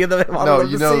tree in the bottom No,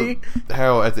 of you the know sea.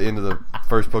 how at the end of the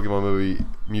first Pokemon movie,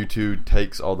 Mewtwo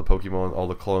takes all the Pokemon, all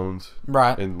the clones,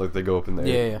 Right. and like they go up in the air.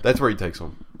 Yeah, yeah. That's where he takes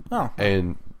them. Oh.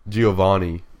 And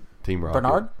Giovanni, Team Rocket.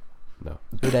 Bernard? No,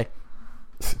 Who they?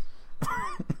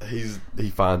 he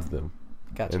finds them,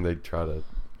 Gotcha. and they try to,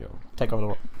 Take over the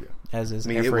world. Yeah. As is I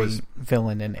mean, it every was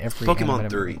villain in every Pokemon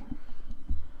animated 3. movie.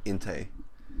 Entei.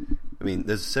 I mean,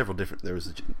 there's several different... There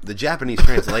was the Japanese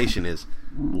translation is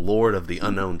Lord of the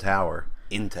Unknown Tower,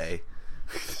 Entei.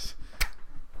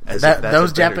 As if that's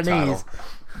Those a better Japanese, title.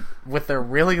 with their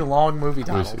really long movie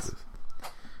Let me see titles. this.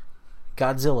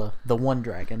 Godzilla, the one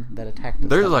dragon that attacked us.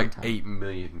 There's that like one time. 8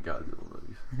 million Godzilla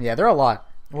movies. Yeah, there are a lot.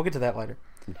 We'll get to that later.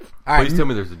 All right. Please tell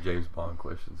me there's a James Bond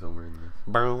question somewhere in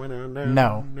there.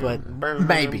 No, but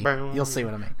maybe. You'll see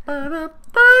what I mean.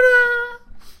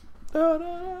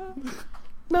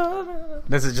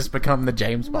 This has just become the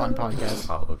James Bond podcast.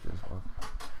 I love James Bond.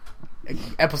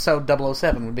 Episode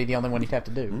 007 would be the only one you'd have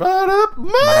to do. Might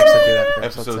Might actually do that for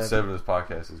Episode 7 of this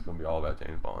podcast is going to be all about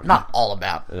James Bond. Not all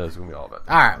about. It's going to be all about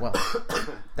that. All right, well,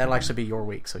 that'll actually be your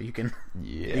week, so you can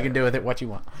Yeah. you can do with it what you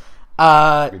want.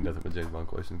 Nothing but James Bond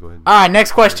questions. Go ahead. All right,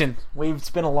 next question. We've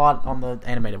spent a lot on the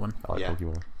animated one. I like Yeah.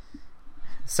 Pokemon.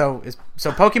 So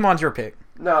Pokemon's your pick.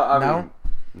 No, I No? mean,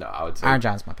 no, I would say Iron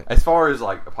Giant's my pick. as far as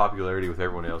like popularity with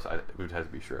everyone else, it would have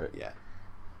to be Shrek. Yeah.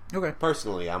 Okay.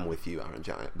 Personally, I'm with you, Iron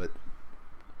Giant, but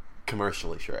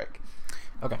commercially, Shrek.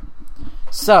 Okay.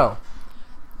 So,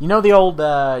 you know the old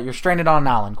you're stranded on an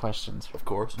island questions, Of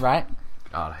course. right?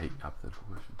 God, I hate hypothetical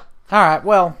questions. All right,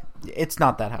 well, it's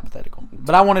not that hypothetical.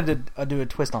 But I wanted to do a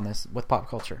twist on this with pop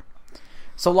culture.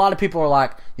 So a lot of people are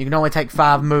like, you can only take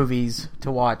 5 movies to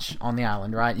watch on the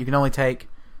island, right? You can only take...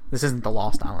 This isn't the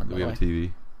Lost Island, Do by we the have a way.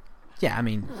 TV? Yeah, I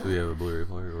mean, Do we have a Blu-ray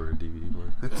player or a DVD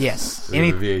player? yes. Do we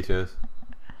have a VHS?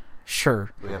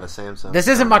 Sure. We have a Samsung. This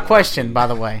isn't my question, by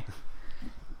the way.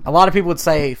 A lot of people would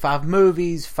say 5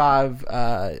 movies, 5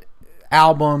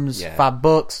 albums, Yeah. 5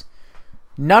 books.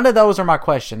 None of those are my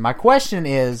question. My question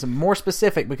is more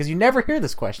specific because you never hear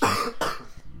this question.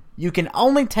 You can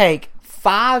only take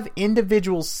 5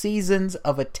 individual seasons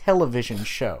of a television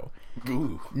show.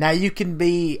 Ooh. Now you can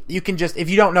just, if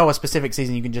you don't know a specific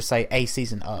season, you can just say a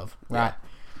season of, right?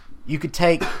 You could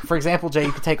take, for example, Jay,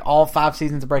 you could take all 5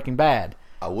 seasons of Breaking Bad.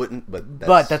 I wouldn't, but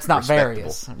That's not respectable.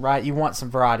 various, right? You want some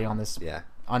variety on this Yeah.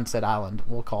 unsaid island.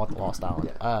 We'll call it the Lost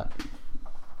Island. Yeah.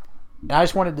 And I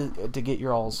just wanted to get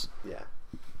your all's Yeah.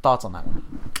 thoughts on that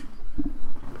one.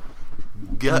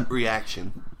 Gut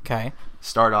reaction. Okay.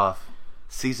 Start off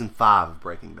season 5 of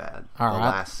Breaking Bad. All the right.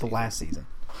 last season. The last season.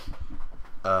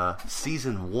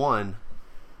 Season 1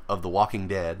 of The Walking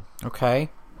Dead. Okay.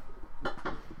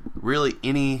 Really,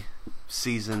 any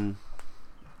season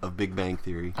of Big Bang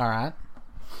Theory. All right.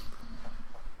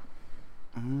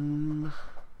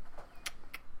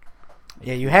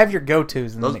 Yeah, you have your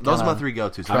go-tos. And Those then it are my kinda- 3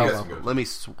 go-tos. I got some go-tos. Let me.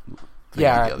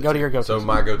 Yeah, all right, go to your go-tos. So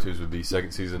my go-tos would be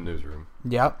second season Newsroom,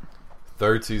 Yep.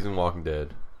 3rd season Walking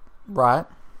Dead, Right.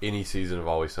 any season of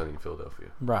Always Sunny in Philadelphia,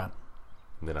 Right.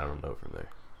 and then I don't know from there.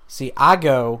 See, I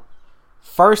go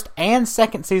first and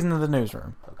second season of the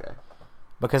Newsroom Okay.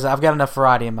 because I've got enough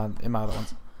variety in my other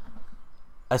ones.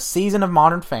 A season of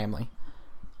Modern Family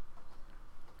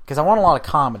because I want a lot of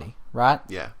comedy, right?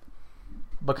 Yeah.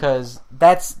 Because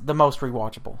that's the most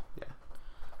rewatchable. Yeah.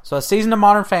 So a season of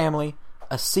Modern Family,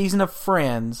 a season of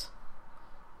Friends,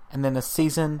 and then a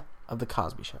season of The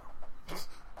Cosby Show.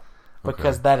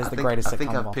 Because that is the greatest sitcom I think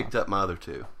of I've all picked time. up my other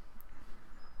 2.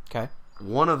 Okay.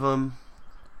 One of them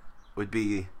would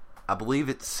be, I believe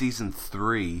it's season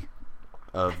 3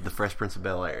 of The Fresh Prince of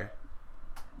Bel-Air.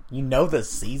 You know the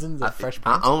seasons of Fresh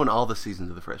Prince? I own all the seasons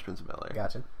of The Fresh Prince of Bel-Air.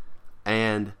 Gotcha.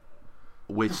 And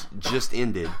which just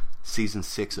ended season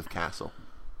 6 of Castle.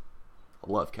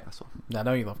 I love Castle. I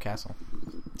know you love Castle.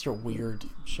 It's your weird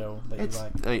show that you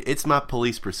like. It's my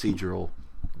police procedural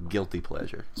guilty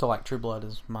pleasure. So like True Blood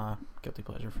is my guilty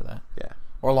pleasure for that. Yeah.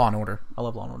 Or Law and Order. I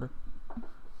love Law and Order.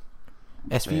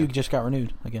 SVU Man. just got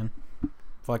renewed again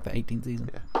for like the 18th season.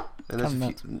 Yeah. And, Kinda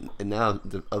that's and now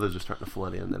the others are starting to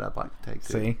flood in that I'd like to take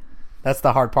too. See? That's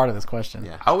the hard part of this question.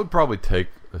 Yeah. I would probably take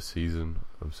a season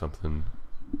of something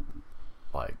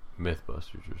like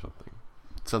Mythbusters or something.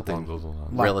 Something along those lines.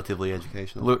 relatively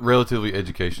educational. Relatively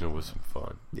educational with some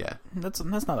fun. Yeah. That's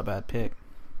not a bad pick.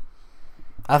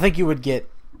 I think you would get.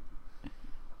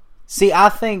 See, I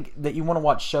think that you want to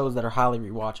watch shows that are highly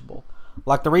rewatchable.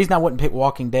 Like, the reason I wouldn't pick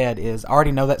Walking Dead is I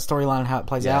already know that storyline and how it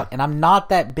plays out, and I'm not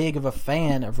that big of a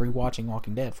fan of rewatching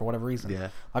Walking Dead for whatever reason. Yeah.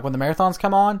 Like, when the marathons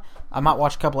come on, I might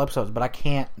watch a couple episodes, but I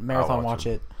can't marathon watch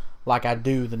them. it like I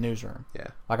do the Newsroom. Yeah.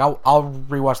 Like, I'll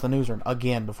rewatch the Newsroom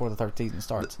again before the third season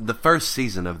starts. The first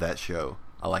season of that show,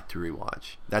 I like to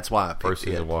rewatch. That's why I picked First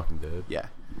season it. of Walking Dead. Yeah.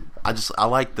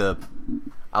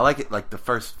 I like it like the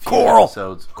first few Coral!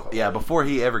 episodes. Yeah, before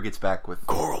he ever gets back with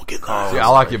Coral, get Carl. See, I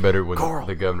like it better when Coral.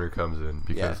 the governor comes in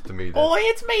because to me, Boy,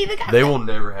 it's me, the guy. they will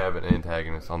never have an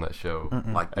antagonist on that show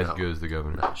Like, as no. good as the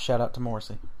governor. Shout out to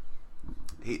Morrissey.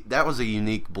 That was a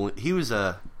unique. He was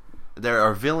a. There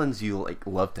are villains you like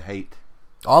love to hate.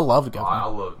 Oh, I love the Oh, I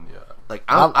governor. love him. Yeah. Like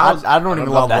I don't even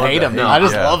love to hate him. hate I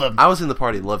just him. love him. I was in the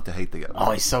party love to hate the guy.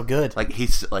 Oh, he's so good. Like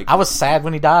he's like I was sad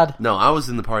when he died. no, I was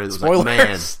in the party that was Spoilers. like,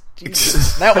 man,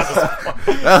 Jesus, that was that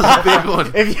was a big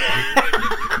one. if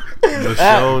you,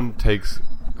 Michonne takes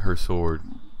her sword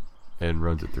and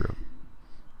runs it through him.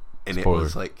 And Spoiler. it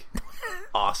was like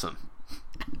awesome.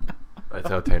 That's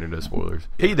how Tanner does spoilers.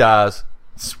 He dies.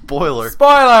 Spoiler.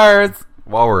 spoilers.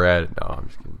 While we're at it, no, I'm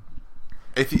just kidding.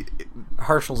 If you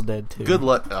Herschel's dead too. good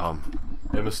luck.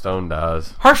 Emma Stone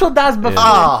dies Herschel dies before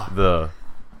Ah. in the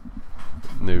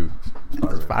new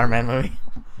Spider-Man. Spider-Man movie.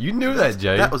 You knew that,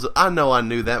 Jay. that was. I know I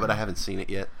knew that, but I haven't seen it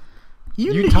yet.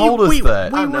 You told us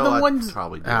that. We I were know the I ones.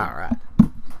 probably did. All right.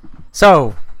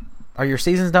 So, are your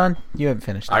seasons done? You haven't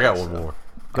finished. I got it. one more.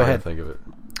 Go I ahead. Think of it.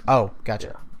 Oh,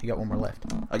 gotcha. You got one more left.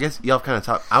 I guess y'all kind of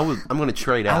talk. I'm going to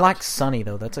trade out. I like Sunny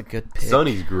though. That's a good pick.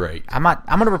 Sonny's great I'm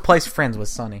going to replace Friends with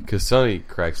Sunny. because Sonny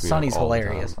cracks me Sonny's up all the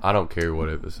hilarious. time. I don't care what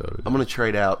episode. It I'm going to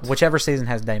trade out Whichever season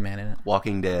has Dayman in it.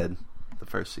 Walking Dead, the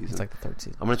first season. It's like the third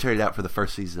season. I'm going to trade it out for the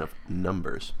first season of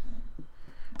Numbers.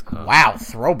 Wow,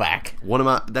 throwback.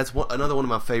 Another one of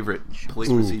my favorite police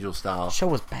procedural style. Show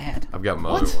was bad. I've got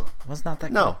my What? other one. Was not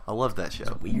that No, I love that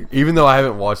show. weird. Even though I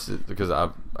haven't watched it because I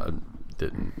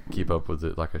didn't keep up with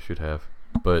it like I should have,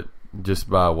 but just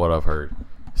by what I've heard,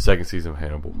 second season of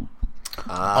Hannibal.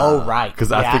 Oh right,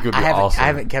 'Cause I think it would be awesome. I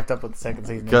haven't kept up with the second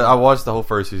season. Cause I watched the whole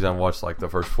first season. I watched like the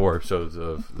first 4 episodes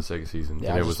of the second season, Yeah,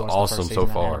 and I it just was watched the awesome first so season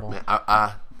of far. Hannibal. Man,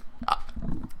 I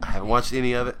haven't watched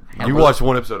any of it. You watched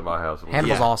one episode of My House.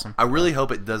 Hannibal's awesome. I really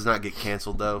hope it does not get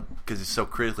canceled though, because it's so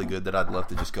critically good that I'd love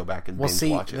to just go back and Well, binge see,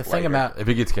 watch it. the thing later. about If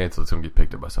it gets canceled, it's gonna get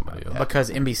picked up by somebody else.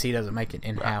 because NBC doesn't make it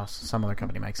in house, some other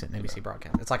company makes it in NBC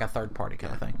broadcast. It's like a third party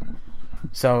kind of thing.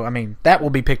 So I mean, that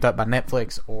will be picked up by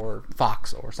Netflix or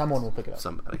Fox or someone will pick it up,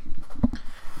 somebody.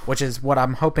 which is what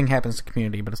I'm hoping happens to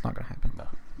Community, but it's not going to happen. No.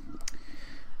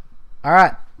 All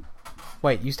right.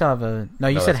 Wait, you still have a no?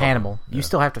 You No, said that's all. Hannibal. You Yeah.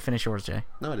 still have to finish yours, Jay.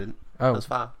 No, I didn't. Oh. That was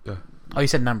 5. Yeah. Oh, you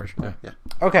said Numbers. Yeah. Yeah.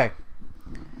 Okay.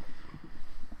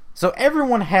 So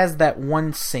everyone has that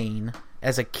one scene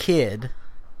as a kid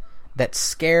that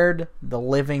scared the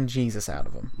living Jesus out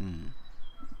of them.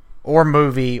 Or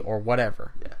movie or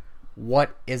whatever. Yeah.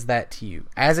 What is that to you?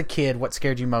 As a kid, what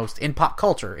scared you most in pop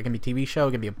culture? It can be a TV show,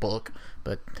 it can be a book,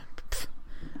 but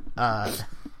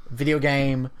video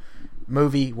game,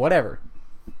 movie, whatever.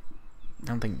 I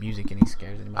don't think music any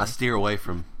scares anybody. I steer away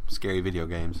from scary video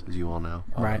games, as you all know.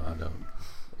 Right. I don't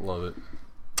love it.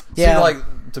 Yeah. See,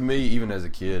 like to me, even as a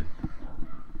kid,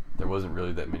 there wasn't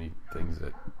really that many things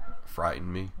that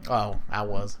frightened me. Oh, I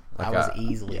was. Like I was I-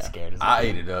 easily yeah. scared as a I kid.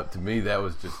 ate it up. To me, that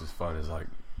was just as fun as like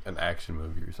an action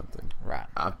movie or something. Right.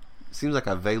 Seems like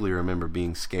I vaguely remember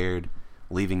being scared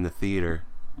leaving the theater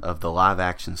of the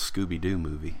live-action Scooby-Doo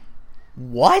movie.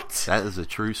 What? That is a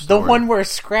true The story. one where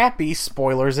Scrappy,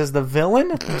 spoilers, is the villain?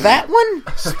 That one?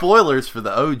 Spoilers for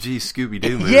the OG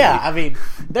Scooby-Doo movie. Yeah, I mean,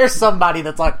 there's somebody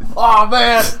that's like, oh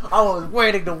man, I was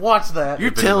waiting to watch that.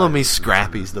 You're telling me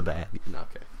Scrappy's the bad? No,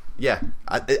 okay. Yeah,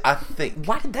 I think.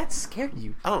 Why did that scare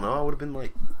you? I don't know. I would have been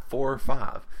like 4 or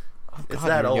 5. It's God,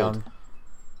 that you're old. young.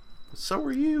 So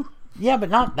were you. Yeah, but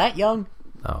not that young.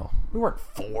 No. We weren't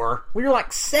 4. We were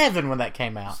like 7 when that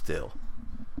came out. Still.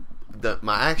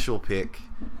 My actual pick,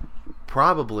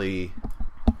 probably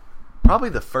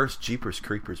the first Jeepers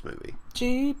Creepers movie.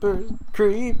 Jeepers,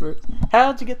 creepers,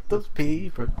 how'd you get those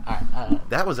peepers? Alright,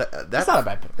 That was That's not a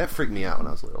bad pick. That freaked me out when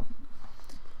I was little.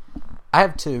 I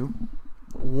have 2.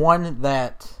 One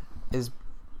that is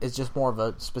just more of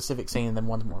a specific scene, and then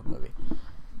one's more of a movie.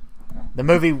 The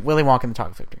movie Willy Wonka and the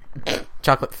Chocolate Factory.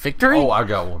 Chocolate Factory? Oh, I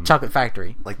got one. Chocolate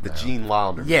Factory. Like the Gene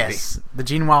Wilder movie. Yes, the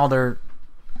Gene Wilder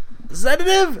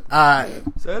sedative.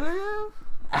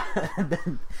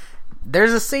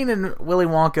 There's a scene in Willy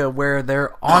Wonka where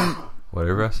they're on.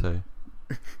 Whatever I say.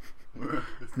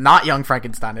 Not Young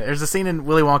Frankenstein. There's a scene in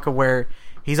Willy Wonka where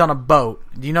he's on a boat.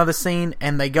 Do you know the scene?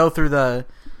 And they go through the.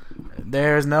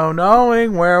 There's no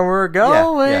knowing where we're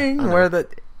going. I know. Where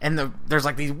there's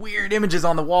like these weird images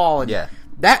on the wall. And Yeah.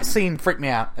 that scene freaked me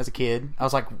out as a kid. I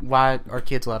was like, why are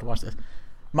kids allowed to watch this?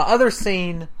 My other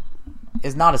scene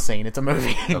is not a scene. It's a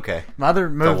movie. Okay. My other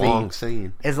The movie long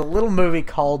scene. is a little movie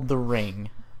called The Ring.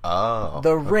 Oh.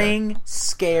 The Ring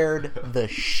scared the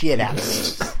shit out of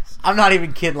me. I'm not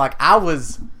even kidding. Like, I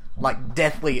was like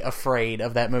deathly afraid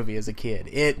of that movie as a kid.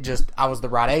 I was the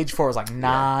right age for it. I was like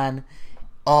 9.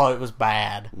 Oh, it was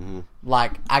bad. Mm-hmm.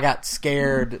 Like, I got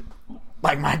scared.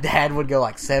 Like, my dad would go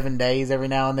like 7 days every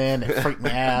now and then. It freaked me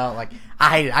out. Like, I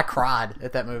hated it. I cried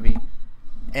at that movie.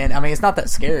 And, I mean, it's not that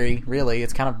scary, really.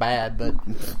 It's kind of bad, but...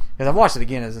 Because I've watched it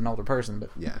again as an older person, but...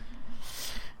 Yeah.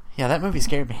 Yeah, that movie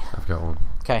scared me. I've got one.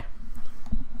 Okay.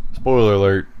 Spoiler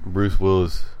alert: Bruce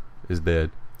Willis is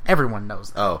dead. Everyone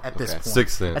knows that Oh, at this okay. point.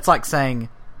 Sixth Sense. It's like saying...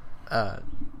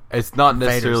 It's not Vader's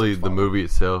necessarily his the father. movie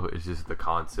itself. It's just the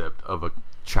concept of a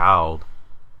child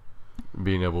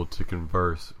being able to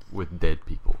converse with dead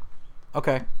people,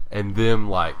 Okay. and them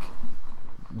like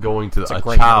going to a a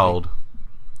great child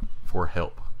for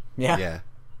help, Yeah. Yeah.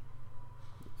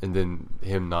 and then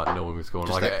him not knowing what's going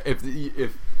on. Just Like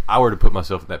if I were to put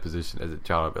myself in that position as a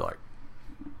child, I'd be like,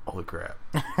 "Holy crap!"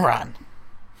 Right.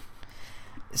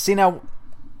 See, now,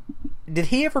 did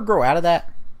he ever grow out of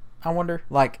that? I wonder.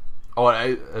 Like, Oh,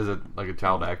 as a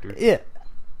child actor. yeah.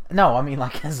 No, I mean,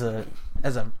 like, as a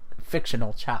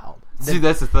fictional child. See,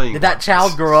 that's the thing. Did that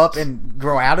child grow up and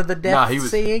grow out of the death Nah, he was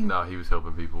seeing he was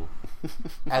helping people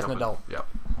as an adult? Yep.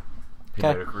 He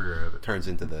Okay. made a career out of it. Turns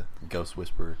into the Ghost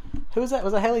Whisperer. Who was that?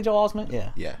 Was that Haley Joel Osment?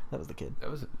 Yeah. Yeah. That was the kid.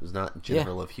 That was it. It was not Jennifer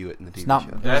Yeah. Love Hewitt in the TV not-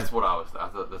 show. That's what I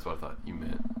thought. That's what I thought you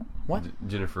meant. What?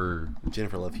 Jennifer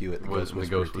Jennifer Love Hewitt, the was Ghost in the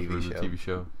Whisperer Ghost Whisperer, TV the show. TV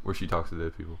show where she talks to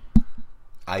dead people.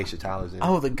 Aisha Tyler's in it.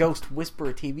 Oh, the Ghost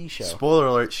Whisperer TV show. Spoiler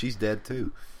alert, she's dead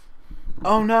too.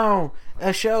 Oh no,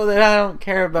 a show that I don't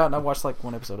care about, and I watched like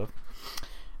one episode of.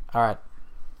 All right.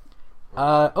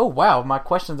 Oh wow, my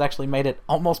questions actually made it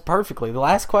almost perfectly. The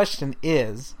last question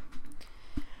is: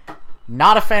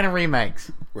 not a fan of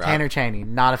remakes. Right. Tanner Chaney,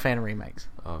 not a fan of remakes.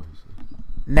 Obviously.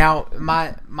 Now,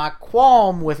 my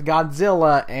qualm with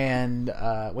Godzilla and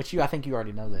which I think you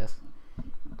already know this,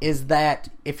 is that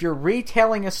if you're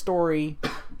retelling a story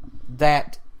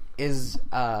that is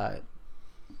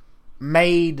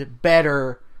made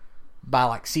better by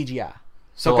like CGI.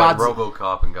 So like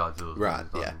RoboCop and Godzilla. Right,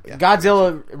 yeah.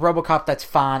 Godzilla, RoboCop, that's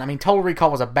fine. I mean, Total Recall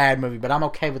was a bad movie, but I'm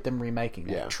okay with them remaking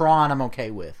it. Yeah. Tron, I'm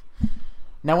okay with.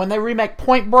 Now, when they remake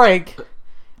Point Break,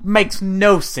 makes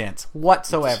no sense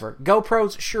whatsoever.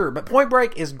 GoPros, sure, but Point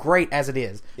Break is great as it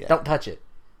is. Yeah. Don't touch it.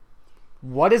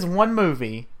 What is one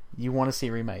movie you want to see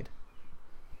remade?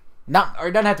 Or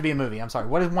it doesn't have to be a movie. I'm sorry.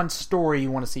 What is one story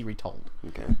you want to see retold?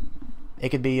 Okay. It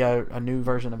could be a new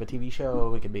version of a TV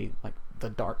show. It could be like the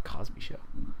Dark Cosby Show,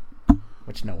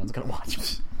 which no one's gonna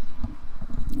watch.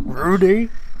 Rudy.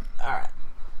 All right.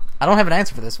 I don't have an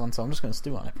answer for this one, so I'm just gonna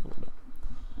stew on it for a little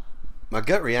bit. My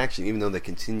gut reaction, even though they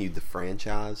continued the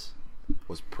franchise,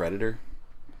 was Predator.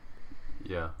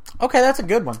 Yeah. Okay, that's a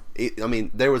good one. I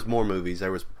mean, there was more movies.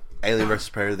 There was Alien vs.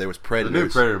 Predator. There was The Predators. new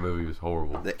Predator movie was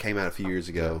horrible. that came out a few years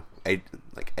ago. Eight.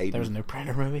 There was a new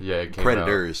Predator movie. Yeah, it came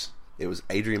Predators. It was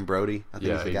Adrian Brody. I think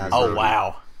Yeah, was the guy's Adrian Oh name.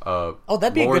 wow. out. Oh,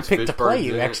 that'd be Lawrence a good pick to play Fishburne's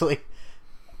you. in it. Actually,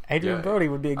 Adrian Yeah. Brody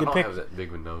would be a I good don't pick. have that big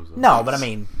of a nose. Though. No, but I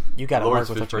mean, you got to work Lawrence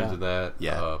with what you Fishburne's in got. that.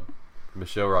 Yeah.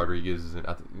 Michelle Rodriguez is in.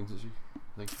 I think isn't she?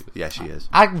 I think she is. Yeah, she is.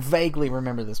 I vaguely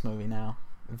remember this movie now.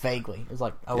 Vaguely, it was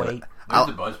like 08. There's I'll-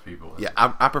 a bunch of people. Yeah,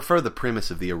 I prefer the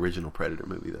premise of the original Predator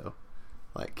movie, though.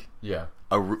 Like, Yeah.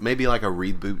 maybe like a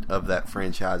reboot of that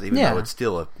franchise, even Yeah. though it's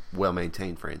still a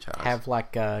well-maintained franchise. Have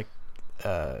like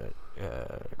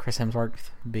Chris Hemsworth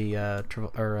be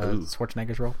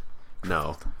Schwarzenegger's role.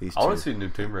 No, he's I want too... to see a new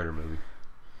Tomb Raider movie.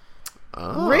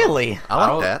 Oh, Really? I I like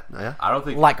don't- that. Yeah. I don't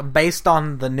think Like based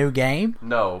on the new game,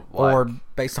 no like, or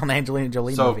based on the Angelina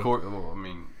Jolie so movie? of course well, I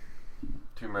mean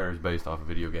Tomb Raider is based off a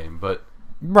video game, but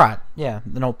Right? Yeah,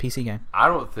 an old PC game. I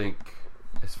don't think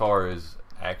as far as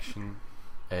action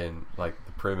and like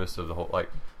the premise of the whole like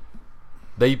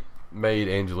they made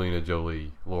Angelina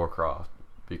Jolie Lara Croft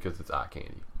because it's eye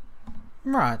candy.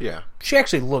 Right. Yeah. She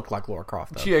actually looked like Lara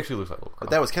Croft, though. She actually looks like Lara Croft. But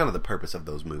that was kind of the purpose of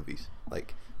those movies.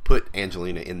 Like, put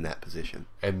Angelina in that position.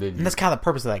 and then And that's kind of the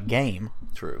purpose of that game.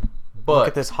 True. but Look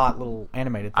at this hot little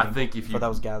animated thing. I think if you for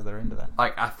those guys that are into that.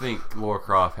 like I think Lara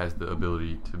Croft has the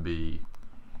ability to be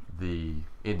the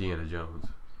Indiana Jones.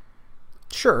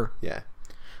 Sure. Yeah.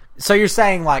 So you're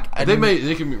saying like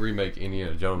They can remake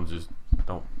Indiana Jones, just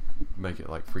don't make it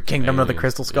like freaking Kingdom of the aliens.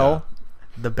 Crystal Skull?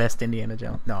 the best Indiana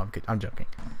Jones. No, I'm joking.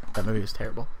 That movie was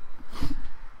terrible.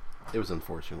 It was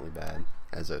unfortunately bad.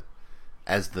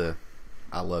 As the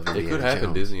I love Indiana It could happen.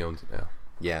 Jones. Disney owns it now.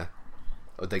 Yeah.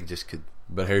 Or they just could.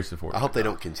 But Harrison Ford. I hope they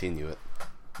don't continue it.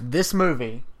 This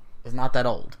movie is not that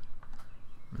old.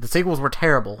 The sequels were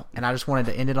terrible, and I just wanted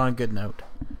to end it on a good note.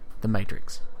 The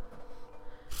Matrix.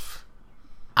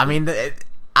 I mean,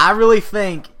 I really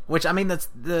think, which I mean, that's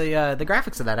the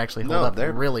graphics of that actually hold up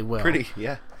they're really well. Pretty,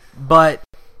 yeah. But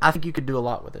I think you could do a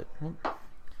lot with it.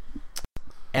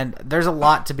 And there's a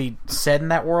lot to be said in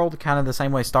that world, kind of the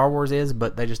same way Star Wars is,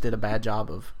 but they just did a bad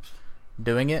job of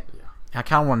doing it. Yeah. I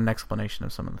kind of want an explanation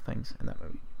of some of the things in that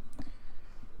movie.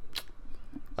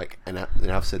 Like, and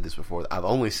I've said this before. I've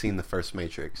only seen the first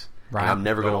Matrix. Right. And I'm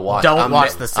never going to watch. Don't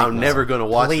watch the sequels. I'm never going to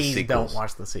watch Please the sequels. don't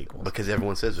watch the sequels. Because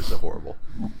everyone says they're so horrible.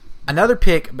 Another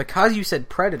pick, because you said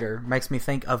Predator, makes me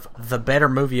think of the better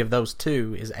movie of those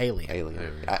two is Alien.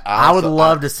 Alien. I would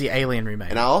love to see Alien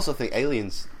remake. And I also think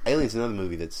Alien's another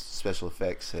movie that's special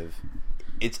effects have.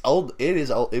 It's old. It is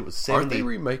old. It was 70. Aren't they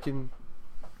remaking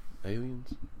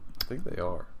Aliens? I think they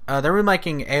are. They're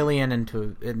remaking Alien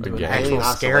into an game. actual Alien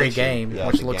scary Isolation. game, Yeah,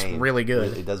 which the looks game. really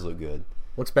good. It does look good.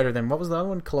 Looks better than, what was the other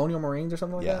one? Colonial Marines or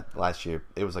something like Yeah, that? last year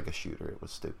it was like a shooter. It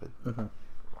was stupid. Mhm.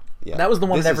 Yeah, That was the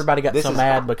one This that is- everybody got this so is-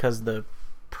 mad because the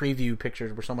preview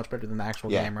pictures were so much better than the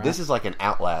actual Yeah, game, right? this is like an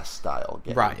Outlast style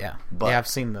game. Right, yeah. But Yeah, I've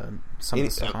seen some of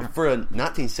the stuff on it. for a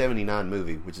 1979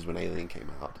 movie, which is when Alien came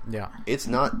out, Yeah. it's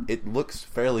not. It looks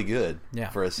fairly good. Yeah.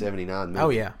 For a 79 movie. Oh,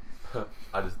 yeah.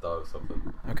 I just thought of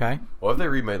something. Okay. What if they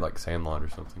remade like Sandlot or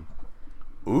something?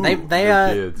 Ooh, They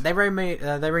kids. remade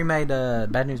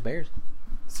Bad News Bears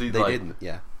See, they like, didn't.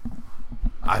 Yeah.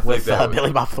 I think with that would-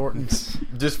 Billy Bob Thornton.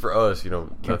 just for us,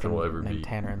 nothing Captain will ever named be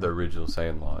Tanner and the original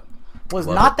Sandlot. Was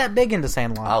Love not it. that big into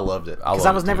Sandlot. I loved it. Because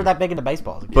I was never that big into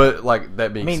baseball as a kid. But like that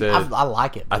I being mean, said, I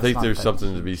like it. but I it's think not there's that-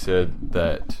 something to be said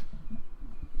that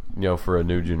for a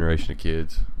new generation of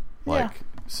kids, like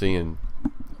seeing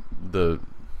the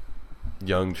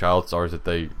young child stars that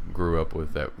they grew up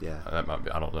with. That might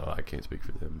be. I don't know. I can't speak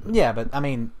for them. But. Yeah, but I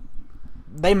mean,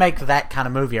 they make that kind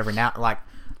of movie every now. Like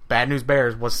Bad News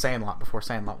Bears was Sandlot before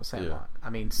Sandlot was Sandlot. I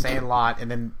mean, Sandlot, and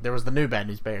then there was the new Bad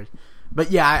News Bears. But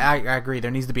yeah, I agree.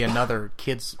 There needs to be another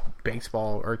kids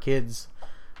baseball or kids,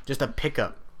 just a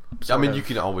pickup. I mean, you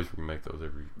can always remake those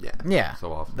every Yeah,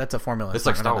 so often. that's a formula. It's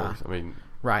like not Star gonna Wars. die. I mean,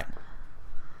 Right.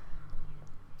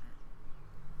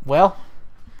 Well,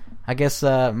 I guess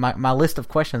my list of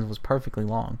questions was perfectly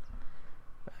long.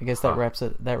 I guess that wraps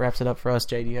it up for us.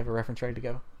 Jay, do you have a reference ready to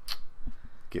go?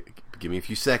 Give me a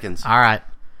few seconds. All right,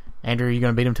 Andrew, are you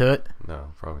going to beat him to it?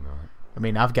 no, probably not. I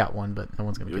mean, I've got one, but no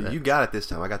one's going to do that. You got it this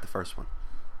time. I got the first one.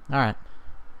 All right,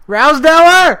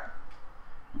 Rousdower.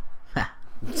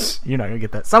 You're not going to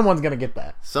get that. Someone's going to get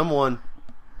that. Someone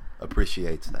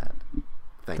appreciates that.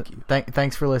 Thank you.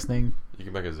 Thanks for listening. You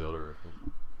can make a Zelda reference.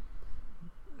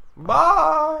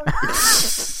 Bye.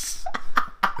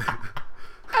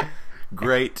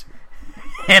 Great.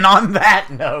 And on that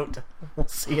note, we'll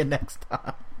see you next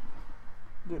time.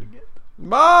 Do it again.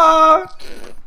 Bye.